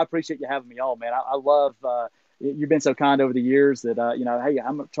 I appreciate you having me on, man. I love you've been so kind over the years that hey,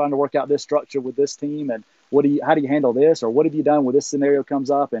 I'm trying to work out this structure with this team, and how do you handle this, or what have you done when this scenario comes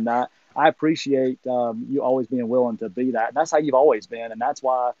up? And I appreciate you always being willing to be that. And that's how you've always been, and that's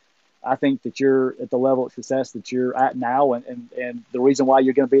why I think that you're at the level of success that you're at now, and the reason why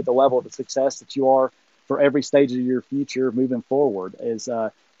you're going to be at the level of the success that you are for every stage of your future moving forward is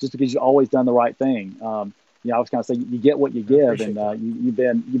just because you've always done the right thing. I was kind of saying you get what you give, and you've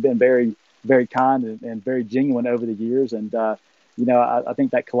been very, very kind and very genuine over the years. And I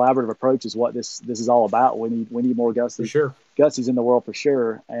think that collaborative approach is what this is all about. We need more Gussies. Sure. Gussies in the world for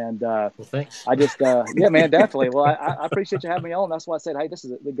sure. And well, thanks. I just yeah, man, definitely. Well, I appreciate you having me on. That's why I said, hey, this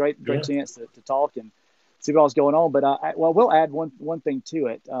is a great chance to talk and see what else going on. But we'll add one thing to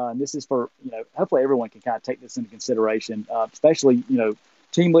it. And this is for hopefully everyone can kind of take this into consideration, especially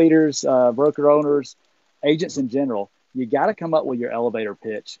team leaders, broker owners, agents in general. You got to come up with your elevator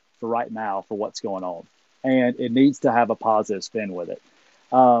pitch for right now for what's going on, and it needs to have a positive spin with it.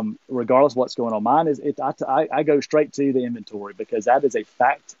 Regardless of what's going on. Mine is I go straight to the inventory because that is a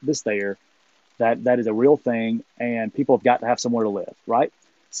fact that's there, that is a real thing, and people have got to have somewhere to live, right?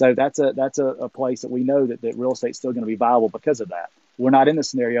 So that's a place that we know that real estate's still going to be viable because of that. We're not in the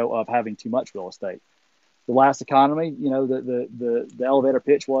scenario of having too much real estate. The last economy, the elevator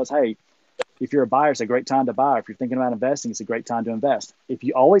pitch was, hey, if you're a buyer, it's a great time to buy. If you're thinking about investing, it's a great time to invest. If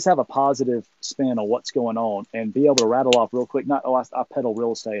you always have a positive spin on what's going on and be able to rattle off real quick, not, I peddle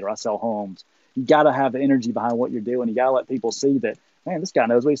real estate or I sell homes. You got to have the energy behind what you're doing. You got to let people see that, man, this guy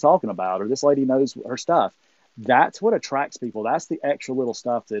knows what he's talking about, or this lady knows her stuff. That's what attracts people. That's the extra little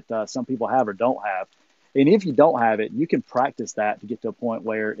stuff that some people have or don't have. And if you don't have it, you can practice that to get to a point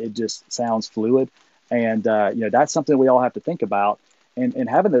where it just sounds fluid. And, that's something we all have to think about. And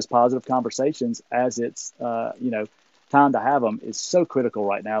having those positive conversations as it's, time to have them is so critical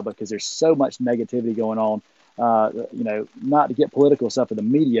right now because there's so much negativity going on. Not to get political stuff, but the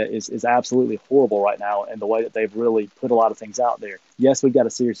media is absolutely horrible right now in the way that they've really put a lot of things out there. Yes, we've got a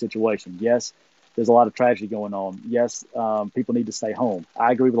serious situation. Yes, there's a lot of tragedy going on. Yes, people need to stay home.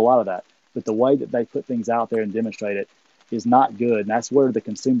 I agree with a lot of that. But the way that they put things out there and demonstrate it is not good. And that's where the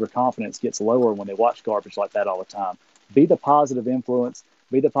consumer confidence gets lower when they watch garbage like that all the time. Be the positive influence,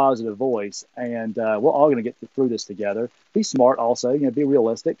 be the positive voice, and we're all going to get through this together. Be smart also, be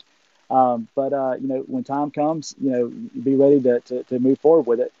realistic. But when time comes, be ready to move forward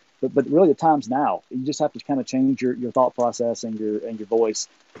with it. But really the time's now. You just have to kind of change your thought process and your voice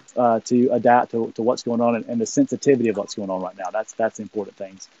to adapt to what's going on and the sensitivity of what's going on right now. That's the important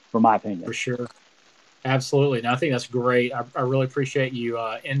things, from my opinion. For sure. Absolutely. And I think that's great. I really appreciate you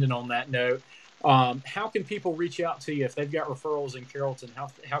ending on that note. How can people reach out to you if they've got referrals in Carrollton?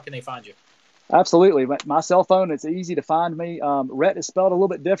 How can they find you? Absolutely. My cell phone, it's easy to find me. Rett is spelled a little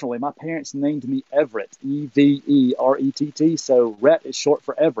bit differently. My parents named me Everett, Everett. So Rett is short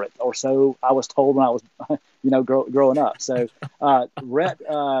for Everett, or so I was told when I was, growing up. So Rett,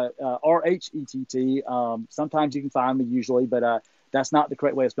 Rhett. Sometimes you can find me usually, but that's not the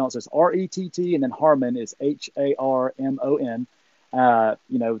correct way of spelling it. So it's Rett, and then Harmon is Harmon. I'm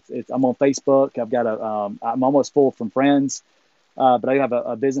on Facebook. I've got I'm almost full from friends. But I have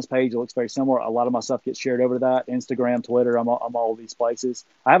a business page that looks very similar. A lot of my stuff gets shared over to that. Instagram, Twitter, I'm all of these places.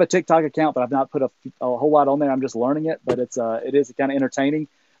 I have a TikTok account, but I've not put a whole lot on there. I'm just learning it, but it is kind of entertaining.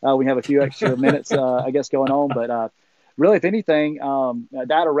 We have a few extra minutes, I guess, going on. But really, if anything,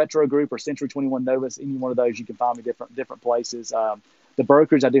 that or Rettro Group or C21 Novus, any one of those, you can find me different places. the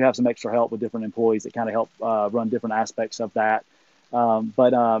brokerage, I do have some extra help with different employees that kind of help run different aspects of that.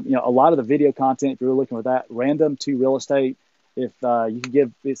 But a lot of the video content, if you're looking for that, random to real estate, if you can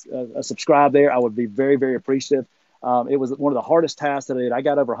give a subscribe there, I would be very, very appreciative. It was one of the hardest tasks that I did. I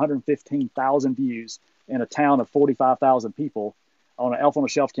got over 115,000 views in a town of 45,000 people on an Elf on a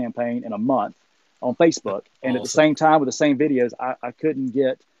Shelf campaign in a month on Facebook. And at the same time, with the same videos, I couldn't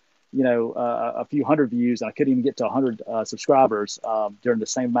get, a few hundred views, and I couldn't even get to 100 subscribers during the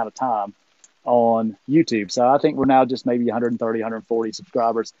same amount of time on YouTube. So I think we're now just maybe 130, 140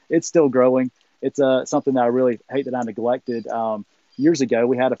 subscribers. It's still growing. It's something that I really hate that I neglected. Years ago,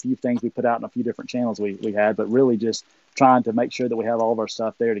 we had a few things we put out in a few different channels we had, but really just trying to make sure that we have all of our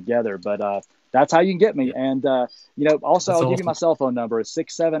stuff there together. But that's how you can get me. And, also I'll give you my cell phone number. It's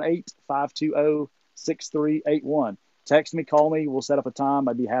 678-520-6381. Text me, call me. We'll set up a time.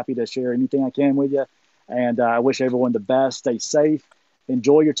 I'd be happy to share anything I can with you. And I wish everyone the best. Stay safe.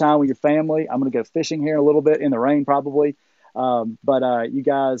 Enjoy your time with your family. I'm going to go fishing here a little bit in the rain, probably. But you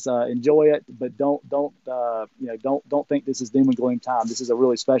guys enjoy it. But don't think this is doom and gloom time. This is a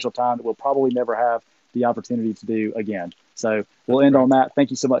really special time that we'll probably never have the opportunity to do again. So we'll end on that. Thank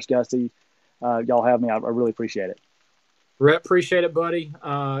you so much, Gusty. Y'all have me. I really appreciate it. Rhett, appreciate it, buddy.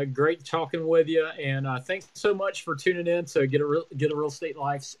 Great talking with you, and thanks so much for tuning in to get a Real Estate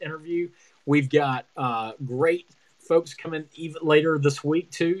Life's interview. We've got great folks coming even later this week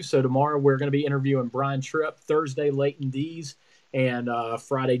too. So tomorrow we're going to be interviewing Brian Tripp, Thursday Leighton Dees, and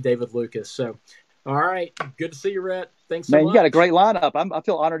Friday David Lucas. So, all right, good to see you, Rhett. Thanks so much. Man, you got a great lineup. I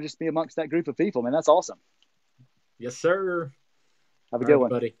feel honored just to be amongst that group of people, man. That's awesome. Yes, sir. Have a good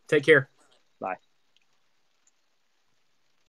one, buddy. Take care. Bye.